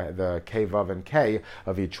spell the K Vav and K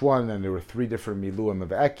of each one. And there were 3 different miluim of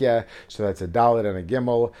Ekya. So that's a Dalet and a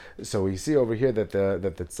Gimel. So we see over here that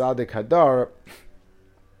the Tzaddik HaDor,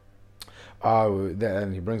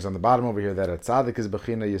 and he brings on the bottom over here that a tzaddik is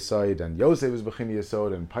bechina yesod, and Yosef is bechina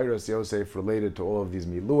yesod, and Pyros Yosef related to all of these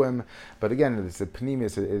miluim. But again, it's a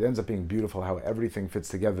pnimius. It ends up being beautiful how everything fits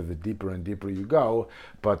together the deeper and deeper you go.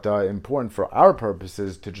 But important for our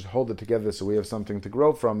purposes to just hold it together so we have something to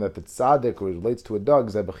grow from. That the tzaddik relates to a dog,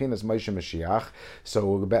 is bechinas Moshe Moshiach.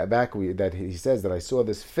 So that he says that I saw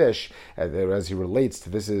this fish as he relates to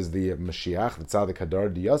this is the Mashiach, the Tzaddik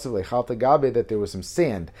HaDor, the Yosef lechalta gabe, that there was some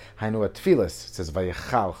sand. Hainu at tefillah. tefillas. It says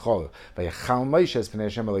vayechal chol, vayechal Moshe es pnei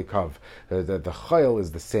Hashem elikav. The chayil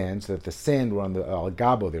is the sand, so that the sand were on the al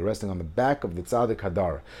gabo, they're resting on the back of the Tzaddik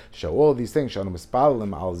HaDor. Show all these things. Shanu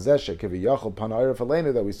mispalim al zeh shekiviyachol pana erev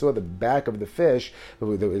aleinu, that we saw the back of the fish,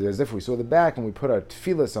 as if we saw the back, and we put our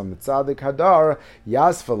tefillas on the Tzaddik HaDor,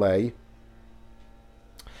 yasfalei,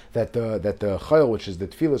 that the chayil, which is the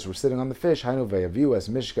tefillas, were sitting on the fish. Hainu ve'aviu es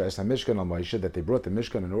Mishkan al Moshe, that they brought the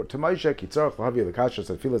Mishkan in order to Moshe. Kitzarach l'havi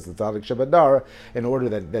l'kashas tefillas the Tzaddik Shabadar, in order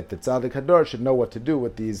that the Tzaddik HaDor should know what to do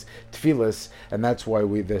with these tefillas, and that's why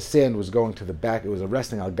the sand was going to the back. It was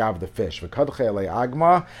resting al gav the fish. V'kadchei alei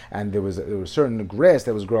agma, and there was certain grass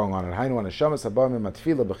that was growing on it. Hainu neshamos habam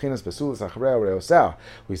matfila b'chinas besulas achrei reosah.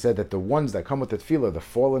 We said that the ones that come with the tefillah, the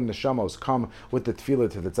fallen neshamos, come with the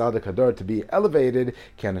tefillah to the Tzaddik HaDor to be elevated.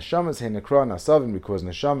 Neshamas he nekra asavin, because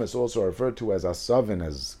neshamas also are referred to as asavin,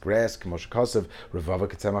 as grass. K'moshe kasav revava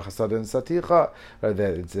ketzemach hasada and saticha.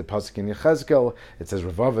 It's the pasuk in Yechezkel. It says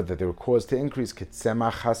revava, that they were caused to increase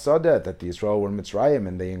ketzemach hasada, that the Israel were Mitzrayim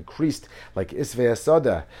and they increased like isvei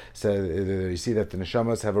hasada. So you see that the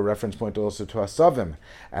neshamas have a reference point also to asavim,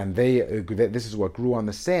 and this is what grew on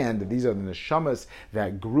the sand. These are the neshamas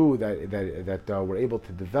that grew, that were able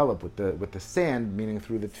to develop with the sand, meaning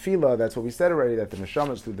through the tefillah. That's what we said already, that the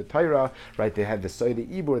neshamas through the Torah, right? They had the Soida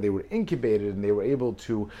Ibor, they were incubated, and they were able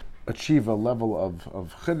to achieve a level of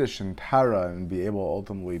Chiddush and Tara, and be able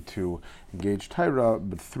ultimately to engage Torah,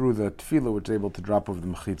 but through the Tefillah, which is able to drop over the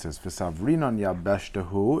Mechitzas. V'savrinon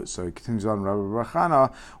yabeshtahu. So it continues on, Rabba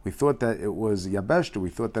Chanah, we thought that it was yabeshta, we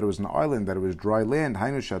thought that it was an island, that it was dry land.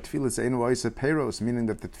 Hainu shatfilas einu oisa peiros, meaning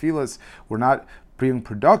that the Tefillas were not being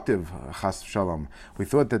productive, chas shalom. We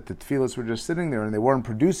thought that the tefillas were just sitting there and they weren't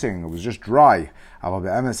producing, it was just dry. But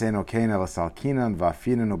rather, says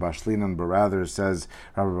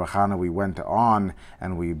Rabbi Chanah, we went on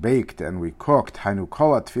and we baked and we cooked. Hainu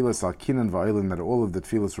kol tefillas alkinan va'ilin, that all of the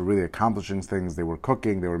tefillas were really accomplishing things. They were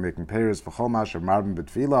cooking, they were making prayers, v'chol masher marbin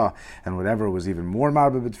b'tefillah, and whatever was even more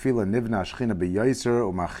marbin b'tefillah, nivna Shechina b'yoser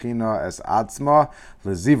umachina es atzma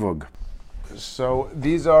lezivug. So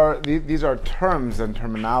these are terms and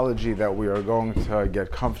terminology that we are going to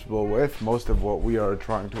get comfortable with. Most of what we are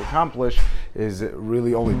trying to accomplish is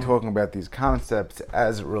really only talking about these concepts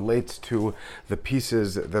as it relates to the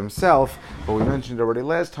pieces themselves. But we mentioned already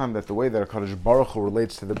last time that the way that HaKadosh Baruch Hu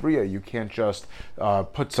relates to the Bria, you can't just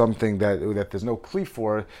put something that there's no kli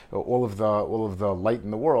for, all of the light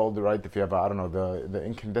in the world, right? If you have the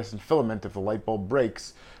incandescent filament, if the light bulb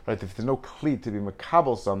breaks, right? If there's no kli to be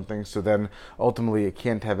makabel something, so then ultimately it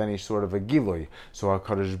can't have any sort of a gilui. So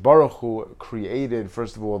HaKadosh Baruch Hu created,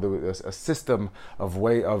 first of all, there was a system of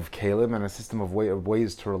kelim and a system of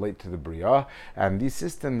ways to relate to the Bria, and these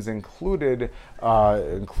systems included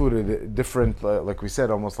different, like we said,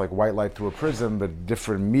 almost like white light through a prism, but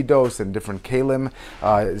different midos and different kelim.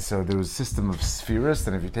 So there was a system of spheres,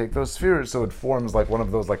 and if you take those spheres, so it forms like one of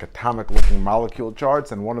those like atomic-looking molecule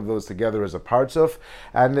charts, and one of those together is a partsuf,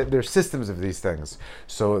 and there's systems of these things.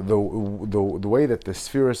 So the way that the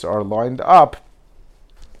spheres are lined up,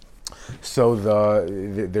 so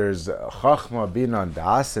there's Chachma, Bina, and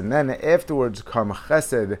Das, and then afterwards come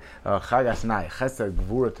Chesed, Chagas Nai, Chesed,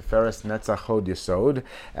 Gvura, Teferes, Netzach, Hod, Yesod,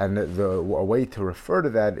 and a way to refer to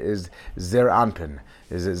that is Zer Anpin,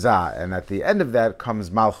 is Zah, and at the end of that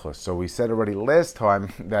comes Malchus. So we said already last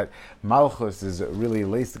time that Malchus is really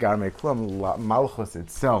Leis Garmei Klum. Malchus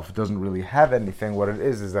itself doesn't really have anything. What it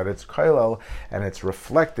is that it's klal, and it's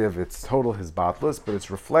reflective, it's total hisbatlus, but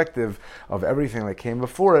it's reflective of everything that came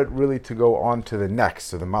before it, really to go on to the next.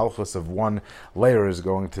 So the Malchus of one layer is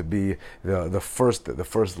going to be the first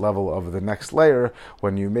level of the next layer.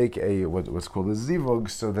 When you make what's called a zivug,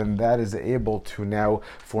 so then that is able to now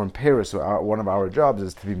form pairs. So one of our jobs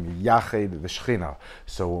is to be miyached the Shechina.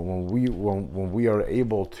 So when we are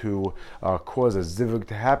able to cause a zivug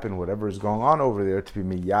to happen, whatever is going on over there, to be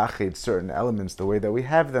miyached certain elements the way that we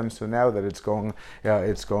have them. So now that it's going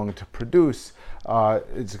to produce.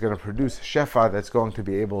 It's going to produce shefa that's going to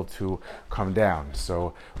be able to come down.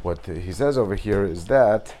 So what he says over here is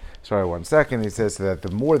that, sorry, 1 second, he says that the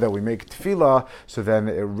more that we make tefillah, so then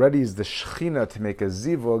it readies the Shechina to make a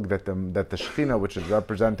zivug, that the Shechina, which is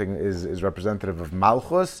representing, is representative of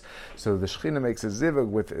Malchus. So the Shechina makes a zivug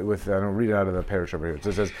with I'll read it out of the parish over here. So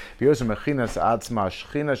it says, V'yosem mechinas atzma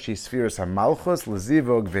Shechina she spheres ha-Malchus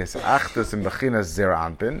l'zivug v'esachtus im bechinas zer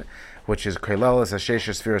anpin, which is Kailalas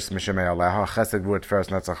Ashesha Spheres Mishamei Aleha, Chesed Word Feres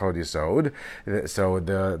Netzachod Yisod. So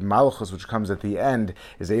the Malchus, which comes at the end,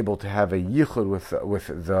 is able to have a yichud with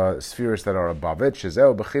the spheres that are above it.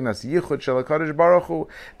 Shezeu b'chinas yichud shel HaKadosh Baruch Hu,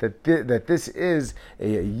 that this is a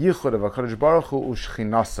yichud of HaKadosh Baruch Hu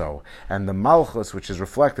u'shchinaso, and the malchus, which is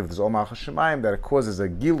reflective, this all malchus shemayim, that it causes a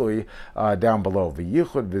gilui down below.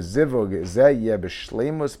 V'yichud v'zivug zeh yeh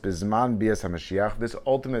b'shleimus b'zman bias HaMashiach. This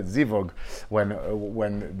ultimate zivug,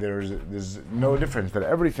 when there's no difference, that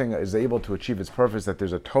everything is able to achieve its purpose, that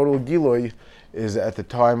there's a total gilui, is at the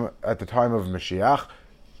time of Mashiach.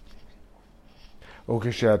 And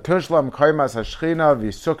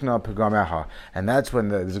that's when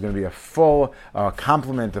there's going to be a full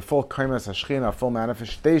complement, a full kaimas hashchina, a full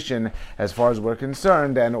manifestation as far as we're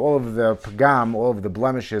concerned, and all of the pagam, all of the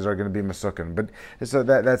blemishes are going to be masukin. But so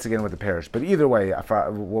that's again with the parish. But either way,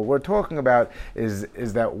 what we're talking about is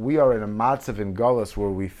that we are in a matzav in Galus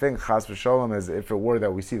where we think chas v'sholom as if it were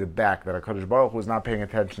that we see the back, that HaKadosh Baruch Hu is not paying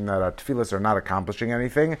attention, that our tefillas are not accomplishing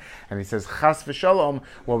anything, and he says chas v'sholom,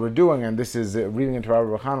 what we're doing, and this is reading into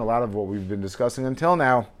Rabba, a lot of what we've been discussing until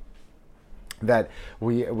now, that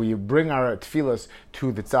we bring our tefillas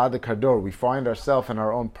to the Tzaddik HaDor. We find ourselves in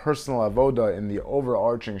our own personal avoda in the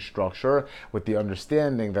overarching structure, with the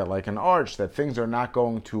understanding that, like an arch, that things are not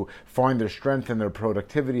going to find their strength and their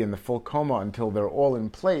productivity in the full coma until they're all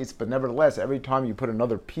in place. But nevertheless, every time you put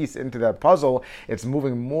another piece into that puzzle, it's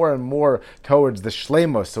moving more and more towards the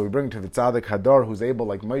shleimus. So we bring to the Tzaddik HaDor, who's able,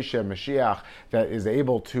 like Moshe Moshiach, that is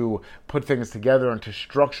able to put things together and to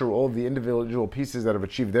structure all of the individual pieces that have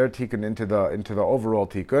achieved their tikkun into the overall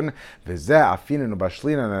tikkun. V'zeh afinin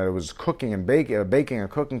ubashlina, that it was cooking and baking and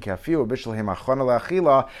cooking kafiu b'shlehim achana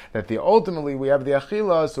le'achila, that ultimately we have the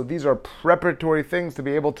achila. So these are preparatory things to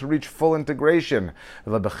be able to reach full integration.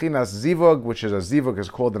 Lebechinas zivug, which is a zivug, is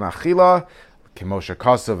called an achila. Moshe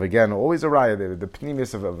Moshiach, again, always a raya, the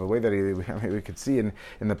pneumius of the way that we could see in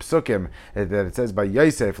the psukim, that it says by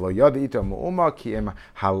Yosef, lo yad ito mu'uma ki im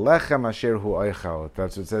halechem asher hu oichel.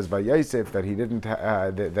 That's what it says by Yosef, that he didn't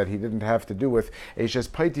have to do with Eshes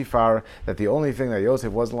Paitifar, that the only thing that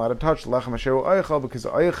Yosef wasn't allowed to touch, lechem asher hu oichel, because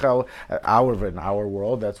oichel, in our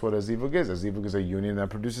world, that's what a zivug is. A zivug is a union that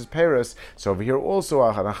produces Paris. So over here also,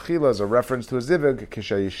 an achila is a reference to a zivug,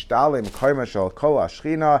 kishayishtalim koima shel kol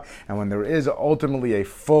Shechina, and when there is ultimately a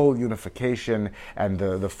full unification, and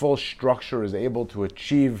the full structure is able to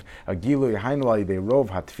achieve a gilu yahainu de rov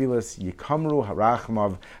hatfilas yikamru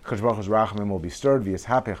harachmav, HaKadosh Baruch Hu's rachmim will be stirred,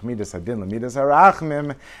 v'yishapech midas hadin lemidas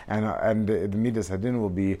harachmim, and the midas hadin will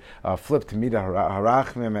be flipped to midas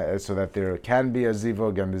harachmim, so that there can be a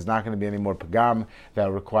zivug, and there's not going to be any more pagam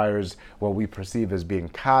that requires what we perceive as being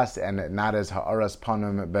kas, and not as ha'aras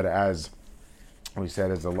panim, but as we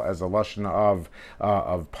said as a lashon of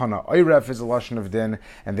pana oiref is a lashon of din,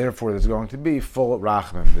 and therefore there's going to be full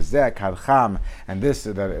rachmim. V'zeh kadcham, and this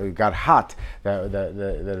that it got hot. That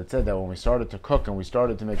it said that when we started to cook and we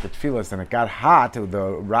started to make the tefillas, and it got hot, the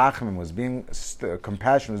rachmim was being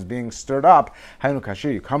compassion was being stirred up. Hainu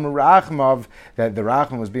kashir yikamu rachmav, that the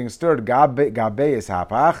rachmim was being stirred. Gabe is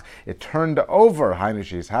hapach. It turned over. Hainu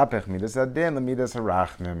sheis hapech midas adin lemidas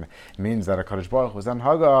harachmim, means that a HaKadosh Baruch Hu was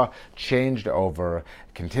anhaga changed over.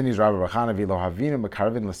 Continues Rabba Chanah v'lo havinu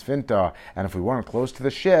mekarvin l'sfinta, and if we weren't close to the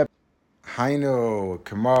ship, hainu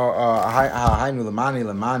lemani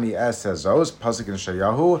esazos pasuk in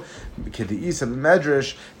Shayahu k'di'isa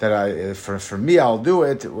b'medrash, that for me I'll do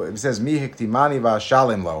it. It says mi hiktimani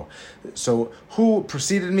v'ashalim lo. So who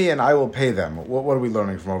preceded me and I will pay them. What are we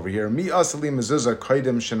learning from over here? Mi asali mezuzah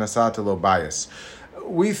koidim shenasata lo bayis.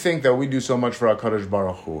 We think that we do so much for HaKadosh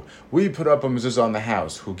Baruch Hu. We put up a mezuzah on the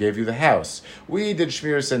house. Who gave you the house? We did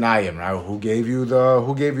shmir senayim. Right? Who gave you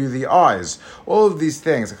the eyes? All of these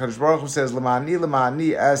things. HaKadosh Baruch Hu says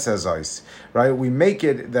lemani es ezos. Right? We make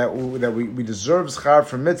it that we deserve schar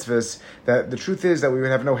for mitzvahs. That the truth is that we would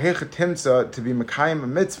have no hechatimtza to be mekayim a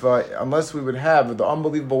mitzvah unless we would have the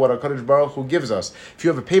unbelievable what HaKadosh Baruch Hu gives us. If you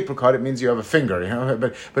have a paper cut, it means you have a finger. You know?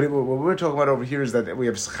 But what we're talking about over here is that we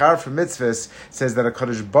have schar for mitzvahs. It says that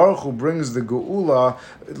HaKadosh Baruch Hu brings the geula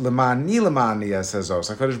lemani esazos.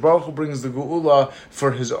 HaKadosh Baruch Hu brings the geula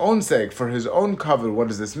for His own sake, for His own cover. What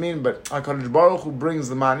does this mean? But HaKadosh Baruch Hu brings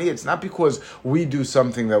the mani. It's not because we do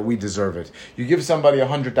something that we deserve it. You give somebody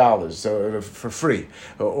 $100 for free,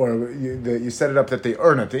 or you set it up that they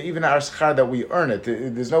earn it. Even our schar that we earn it.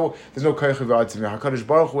 There's no koich v'atzim. HaKadosh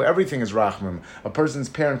Baruch Hu, everything is rachmim. A person's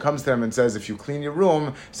parent comes to them and says, if you clean your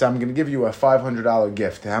room, so I'm going to give you a $500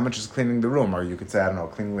 gift. How much is cleaning the room? Or you could say, I don't know,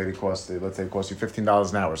 cleaning lady costs, let's say it costs you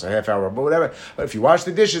 $15 an hour, so a half hour, but whatever. But if you wash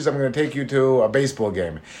the dishes, I'm going to take you to a baseball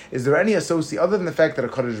game. Is there any association, other than the fact that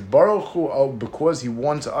HaKadosh Baruch Hu, because He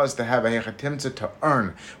wants us to have a hechatimtza to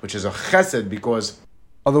earn, which is a chesed, because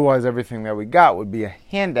Otherwise, everything that we got would be a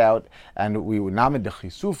handout, and we would namid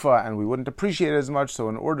chisufa, and we wouldn't appreciate it as much. So,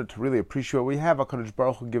 in order to really appreciate what we have, HaKadosh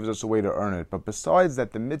Baruch Hu gives us a way to earn it. But besides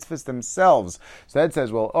that, the mitzvos themselves. So that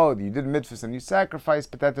says, well, oh, you did mitzvos and you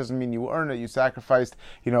sacrificed, but that doesn't mean you earn it. You sacrificed,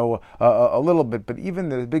 a little bit. But even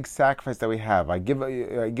the big sacrifice that we have, I give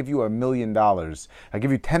you $1 million. I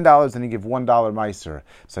give you $10, and you give $1 meiser.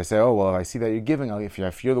 So I say, oh, well, I see that you're giving. If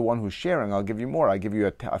you're the one who's sharing, I'll give you more. I give you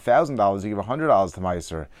 $1,000. You give $100 to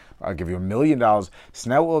meiser. I'll give you $1 million. So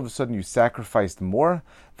now all of a sudden you sacrificed more.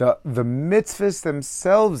 The mitzvahs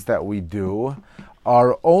themselves that we do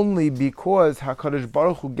are only because HaKadosh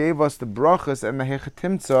Baruch Hu gave us the brachas and the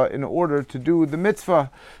hechatimtza in order to do the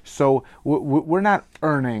mitzvah. So we're not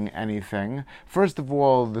earning anything. First of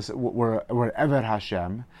all, we're Eved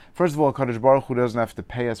Hashem. First of all, HaKadosh Baruch Hu doesn't have to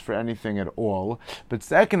pay us for anything at all. But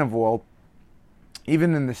second of all,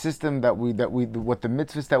 even in the system what the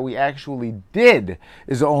mitzvahs that we actually did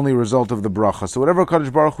is the only result of the bracha. So whatever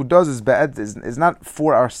Kadosh Baruch Hu does is not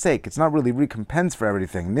for our sake. It's not really recompense for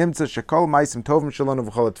everything. Nimtza shekol ma'asim tovim shalonu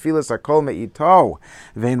v'chol tefillas hakol me'ito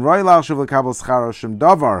ve'in roi la'ashuv l'kabel schar shem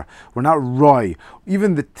davar. We're not roi.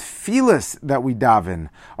 Even the tefillas that we daven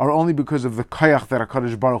are only because of the koyach that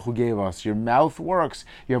HaKadosh Baruch Hu gave us. Your mouth works.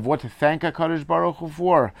 You have what to thank HaKadosh Baruch Hu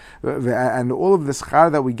for. And all of the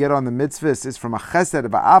schar that we get on the mitzvahs is from a chesed. We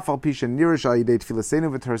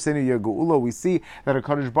see that a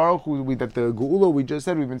Kadosh Baruch Hu, that the geula we just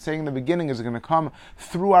said, we've been saying in the beginning, is going to come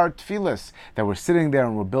through our tefillas. That we're sitting there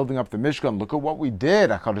and we're building up the Mishkan. Look at what we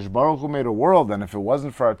did. A Kadosh Baruch Hu made a world, and if it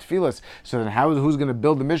wasn't for our tefillas, so then who's going to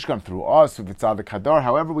build the Mishkan? Through us, through the Tzaddik HaDor.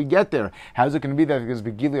 However we get there, how's it going to be that because of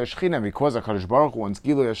Shechina? Because a Kadosh Baruch Hu wants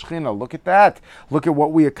Shechina. Look at that. Look at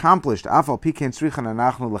what we accomplished.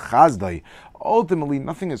 Ultimately,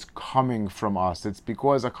 nothing is coming from us. It's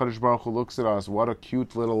because HaKadosh Baruch Hu looks at us. What a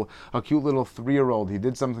cute little 3-year-old. He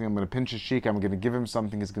did something. I'm going to pinch his cheek. I'm going to give him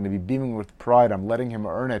something. He's going to be beaming with pride. I'm letting him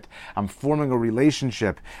earn it. I'm forming a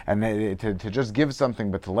relationship. And to just give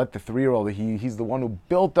something, but to let the 3-year-old, he's the one who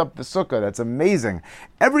built up the sukkah. That's amazing.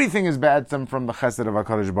 Everything is bad from the chesed of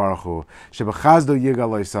HaKadosh Baruch Hu. Shebechazdo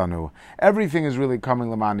yigal loisanu. Everything is really coming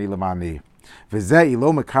lamani. And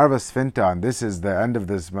this is the end of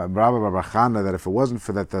this Rabba Chanah, that if it wasn't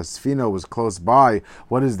for that the Sfina was close by,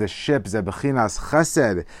 what is the ship? Zebechinas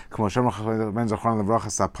chesed.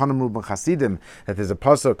 That there's a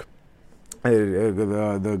pasuk.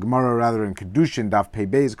 The Gemara rather in Kedushin Daf Pei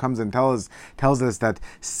Beis comes and tells us that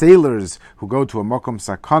sailors who go to a makom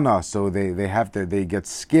sakana, so they get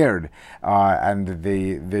scared, and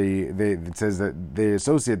it says that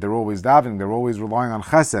they're always davening, they're always relying on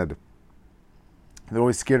chesed. They're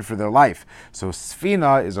always scared for their life. So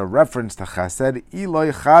Sfina is a reference to Chesed.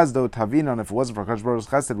 Eloi Chazdo Tavina. And if it wasn't for HaKadosh Baruch Hu's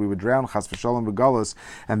Chesed, we would drown Chas v'Shalom b'Galus.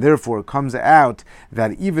 And therefore it comes out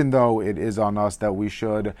that even though it is on us that we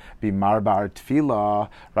should be marba our Tefillah,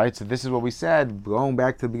 right? So this is what we said, going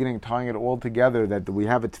back to the beginning, tying it all together, that we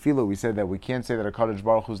have a Tefillah. We said that we can't say that HaKadosh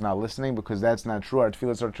Baruch Hu is not listening, because that's not true. Our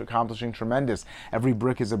Tefillahs are accomplishing tremendous. Every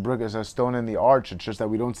brick is a stone in the arch. It's just that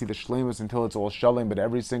we don't see the shleimus until it's all shalom, but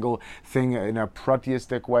every single thing in a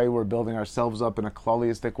theistic way, we're building ourselves up in a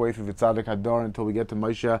klalistic way through the Tzaddik HaDor until we get to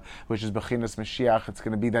Moshe, which is Moshe Moshiach. It's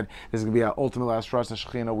going to be that there's going to be our ultimate Hashra'as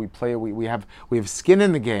HaShechina. We have skin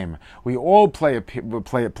in the game. We all play a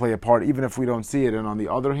part, even if we don't see it. And on the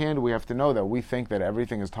other hand, we have to know that we think that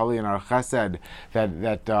everything is totally in our chesed.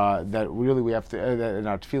 That really we have to in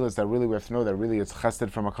our tefillas. That really we have to know that really it's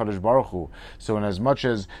chesed from HaKadosh Baruch Hu. So in as much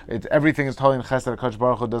as everything is totally in chesed, HaKadosh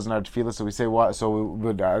Baruch Hu does in our tefillas. So we say what? So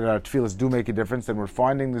our tefillas do make a difference. Then we're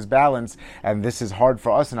finding this balance, and this is hard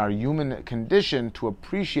for us in our human condition to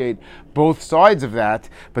appreciate both sides of that.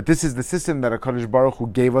 But this is the system that HaKadosh Baruch Hu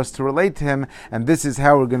gave us to relate to Him, and this is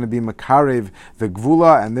how we're going to be makarev the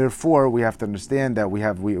gvula. And therefore, we have to understand that while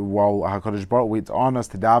HaKadosh Baruch Hu, it's on us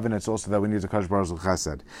to daven, it's also that we need HaKadosh Baruch Hu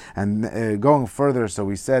chesed. And going further, so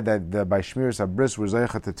we said that by shmiras habris we're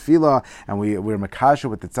zeichet tefillah, and we're makasha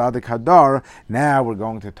with the Tzaddik HaDor. Now we're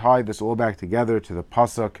going to tie this all back together to the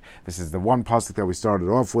pasuk. This is the one pasuk that we started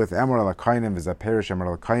off with. Emor HaKohanim is a parish.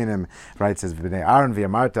 Emor HaKohanim, right? It says v'nei Aaron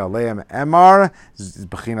v'yamarta aleim Emor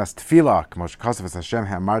b'chinas tefillah. K'mosh kasavas Hashem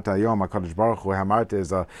hamarta yom HaKadosh Baruch Hu hamarta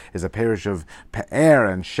is a parish of pe'er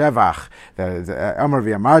and shevach. Emor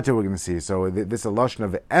v'yamarta we're going to see. So this allusion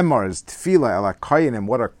of Emor is tefillah el HaKohanim.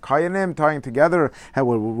 What are Kohanim tying together?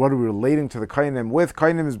 What are we relating to the Kohanim with?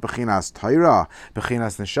 Kohanim is b'chinas Torah,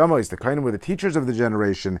 b'chinas neshamos. The Kohanim were the teachers of the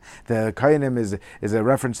generation. The Kohanim is a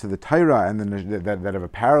reference to the Torah, and the that have a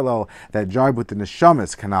parallel, that jibe with the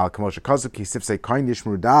neshamos canal. Kamosha Kosuk Sifsei Kain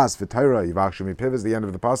Yishmur Das V'Torah Yivachshu Mipiv is the end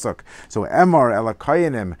of the pasuk. So Emor El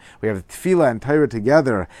HaKohanim, we have Tefillah and Torah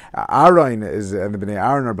together. Aaron is, and the Bnei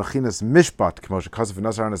Aaron are Bechinas Mishpat. Kamosha Kosuk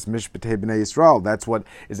V'Nasaranas Mishpatei Bnei Yisrael. That's what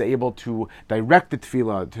is able to direct the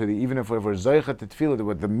Tefillah to the, even if we're Zoichet the Tefillah.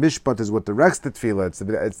 What the Mishpat is what directs the Tefillah.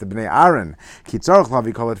 It's the Bnei Aaron. Kitzarch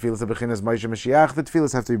Lavi call it Tefillah. The Bechinas Moshe Moshiach. The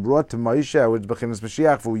Tefillahs have to be brought to Moshe, which Bechinas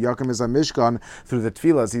Moshiach for Yakim is a Mishkan. Through the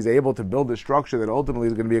Tefillahs, he's able to build a structure that ultimately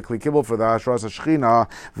is going to be a kli for the Hashra'as HaShechina.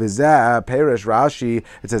 V'zeh Perish Rashi.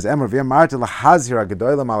 It says Emor v'yamarti lahazir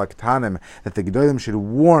hagedolim al ketanim, that the gedolim should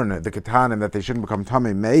warn the ketanim that they shouldn't become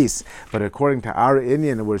tamei meis. But according to our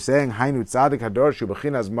Indian, we're saying Hainu Tzaddik HaDor shu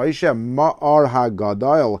bechinas Moshe Ma'ar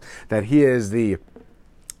HaGadol, that he is the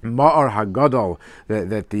Ma'ar HaGadol,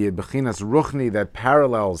 that the Bechinas Ruchni that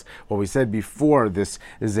parallels what we said before, this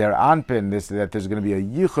Zer Anpin, that there's going to be a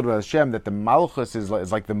Yichud with Hashem, that the Malchus is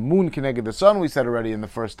like the moon connected the sun, we said already in the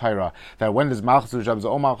first Torah, that when does Malchus do its job?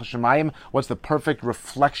 O Malchus Shemayim, what's the perfect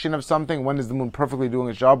reflection of something? When is the moon perfectly doing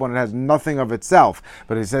its job? When it has nothing of itself.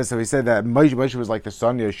 But he says, so he said that Moshe was like the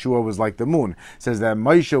sun, Yeshua was like the moon. It says that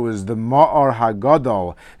Moshe was the Ma'ar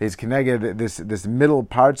HaGadol, is connected this middle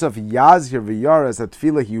parts of Yazhir V'Yaras at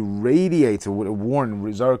Tefillah. He radiates,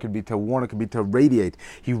 warn, Zara could be to warn, it could be to radiate.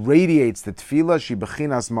 He radiates the Tefillah, she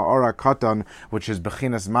bechinas ma'ara katan, which is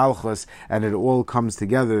bechinas malchus, and it all comes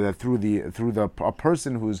together that through a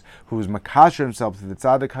person who's makasher himself to the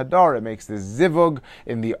Tzaddik HaDor, it makes this zivug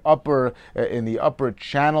in the upper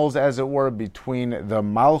channels, as it were, between the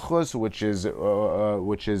malchus, which is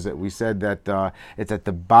we said that it's at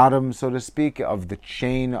the bottom, so to speak, of the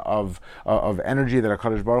chain of energy that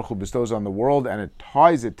HaKadosh Baruch Hu bestows on the world, and it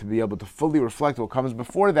ties it to be able to fully reflect what comes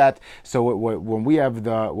before that. So when we have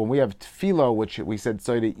Tefillah, which we said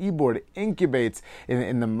so the ibor incubates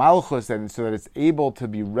in the malchus, and so that it's able to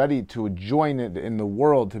be ready to join it in the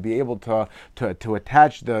world, to be able to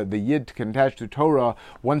attach the yid can attach to Torah.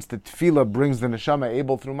 Once the Tefillah brings the neshama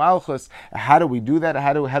able through malchus, how do we do that?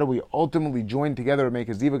 How do we ultimately join together and make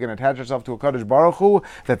a zivug and attach ourselves to a Kadosh Baruch Hu?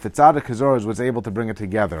 That the Tzaddik HaDor was able to bring it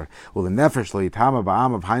together. Well, the nefesh leitama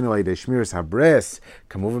ba'am of hainu de shmiras habris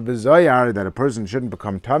kamuva bezoyar, that a person shouldn't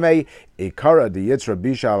become tamei. Ikara de yitzra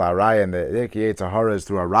bisha al araya, and the ikra yitzahara is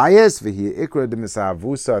through arayas. V'hi ikra de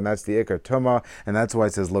misavusa, and that's the ikra tuma, and that's why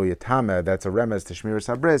it says lo yatame. That's a remez to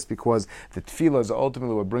shmiras habris, because the tefillah is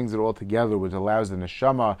ultimately what brings it all together, which allows the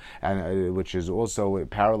neshama, and which is also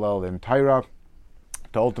parallel in Torah,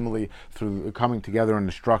 to ultimately, through coming together in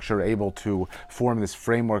the structure, able to form this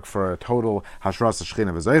framework for a total Hashra'as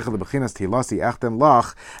HaShechina. V'zoicha lebechinas tilasi echtem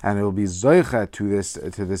lach, and it will be zoicha to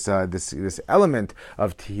this element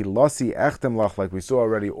of tilasi echtem lach, like we saw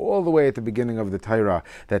already all the way at the beginning of the Torah,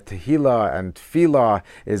 that tehillah and tefillah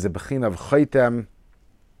is a bechin of chaitem.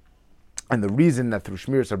 And the reason that through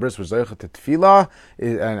Shmiras Habris was Zoichet to Tefillah,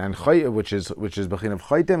 which is Bechin of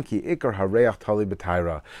Chaitem, ki Ikar Hareach Tali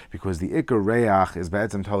B'Taira, because the Ikar Reach is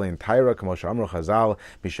Be'etzem Tali in Taira, Kamosha Amru Chazal,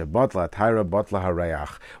 Misha Batla Taira Batla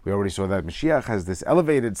Hareach. We already saw that Mashiach has this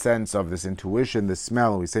elevated sense of this intuition, this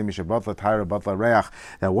smell. We say Misha Batla Taira Batla Reach,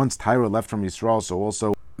 that once Taira left from Yisrael, so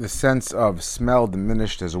also the sense of smell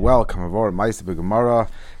diminished as well. Kamavor Ma'aseh B'Gemara,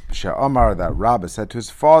 She'amar, that Rabba said to his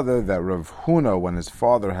father that Rav Huna, when his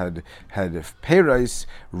father had perais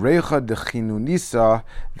reicha de chinunisa,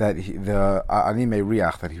 that the anime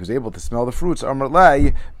riach, that he was able to smell the fruits. Amar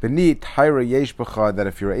lei b'ni taira yesh b'cha, that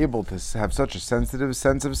if you're able to have such a sensitive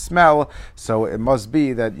sense of smell, so it must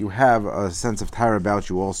be that you have a sense of taira about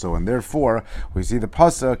you also, and therefore we see the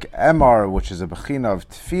pasuk Emor, which is a bechina of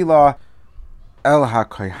tefillah. El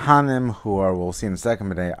HaKohanim, who are, we'll see in a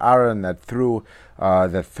second, B'nai Aaron, that through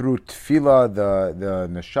Tefillah, the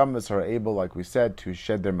neshamos are able, like we said, to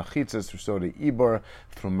shed their mechitzas through Soda Ibor,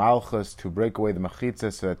 through Malchus, to break away the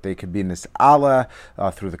mechitzas so that they could be nis'ala,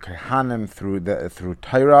 through the Kohanim, through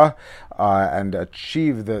Torah, and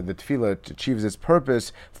achieve the Tefillah, achieves its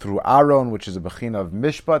purpose through Aaron, which is a bechina of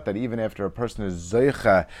mishpat, that even after a person is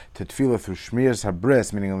zoicha to Tefillah through Shmiras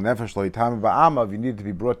Habris, meaning nefesh lo yitame ba'amav, you need to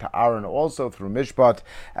be brought to Aaron also through mishpat,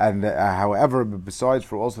 and however, besides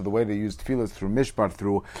for also the way they use Tefillah through mishpat,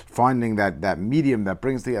 through finding that medium that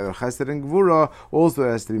brings together chesed and gvura, also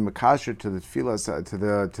has to be makasher to the Tefillah, to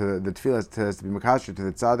the Tefillah has to be makasher to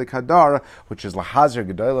the Tzaddik HaDor, which is lahazir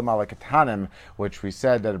gedolim al ketanim, which we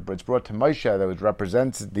said that it's brought to Moshe, that which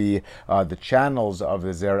represents the channels of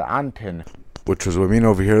the Zer Anpin, which was what we mean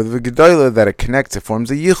over here, the Gedolah, that it connects, it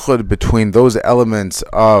forms a yichud between those elements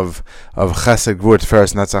of Chesed, Gvur,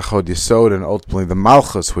 Tiferes, Netzach, Hod, Yesod, and ultimately the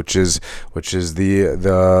Malchus, which is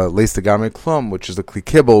the Leis Gam Klum, which is the Kli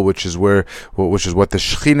Kibbul, which is what the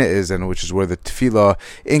Shechina is, and which is where the Tefilla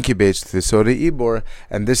incubates the Soda Ibor,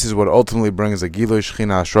 and this is what ultimately brings a Gilui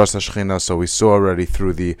Shechina, Hashra'as HaShechina. So we saw already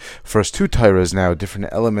through the first two Torahs now different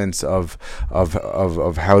elements of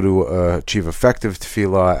how to achieve effective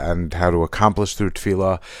Tefillah and how to accomplish through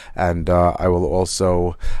Tefillah. And I will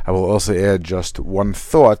also add just one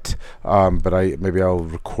thought, but I'll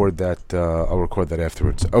record that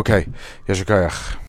afterwards. Okay, Yeshua Kayach.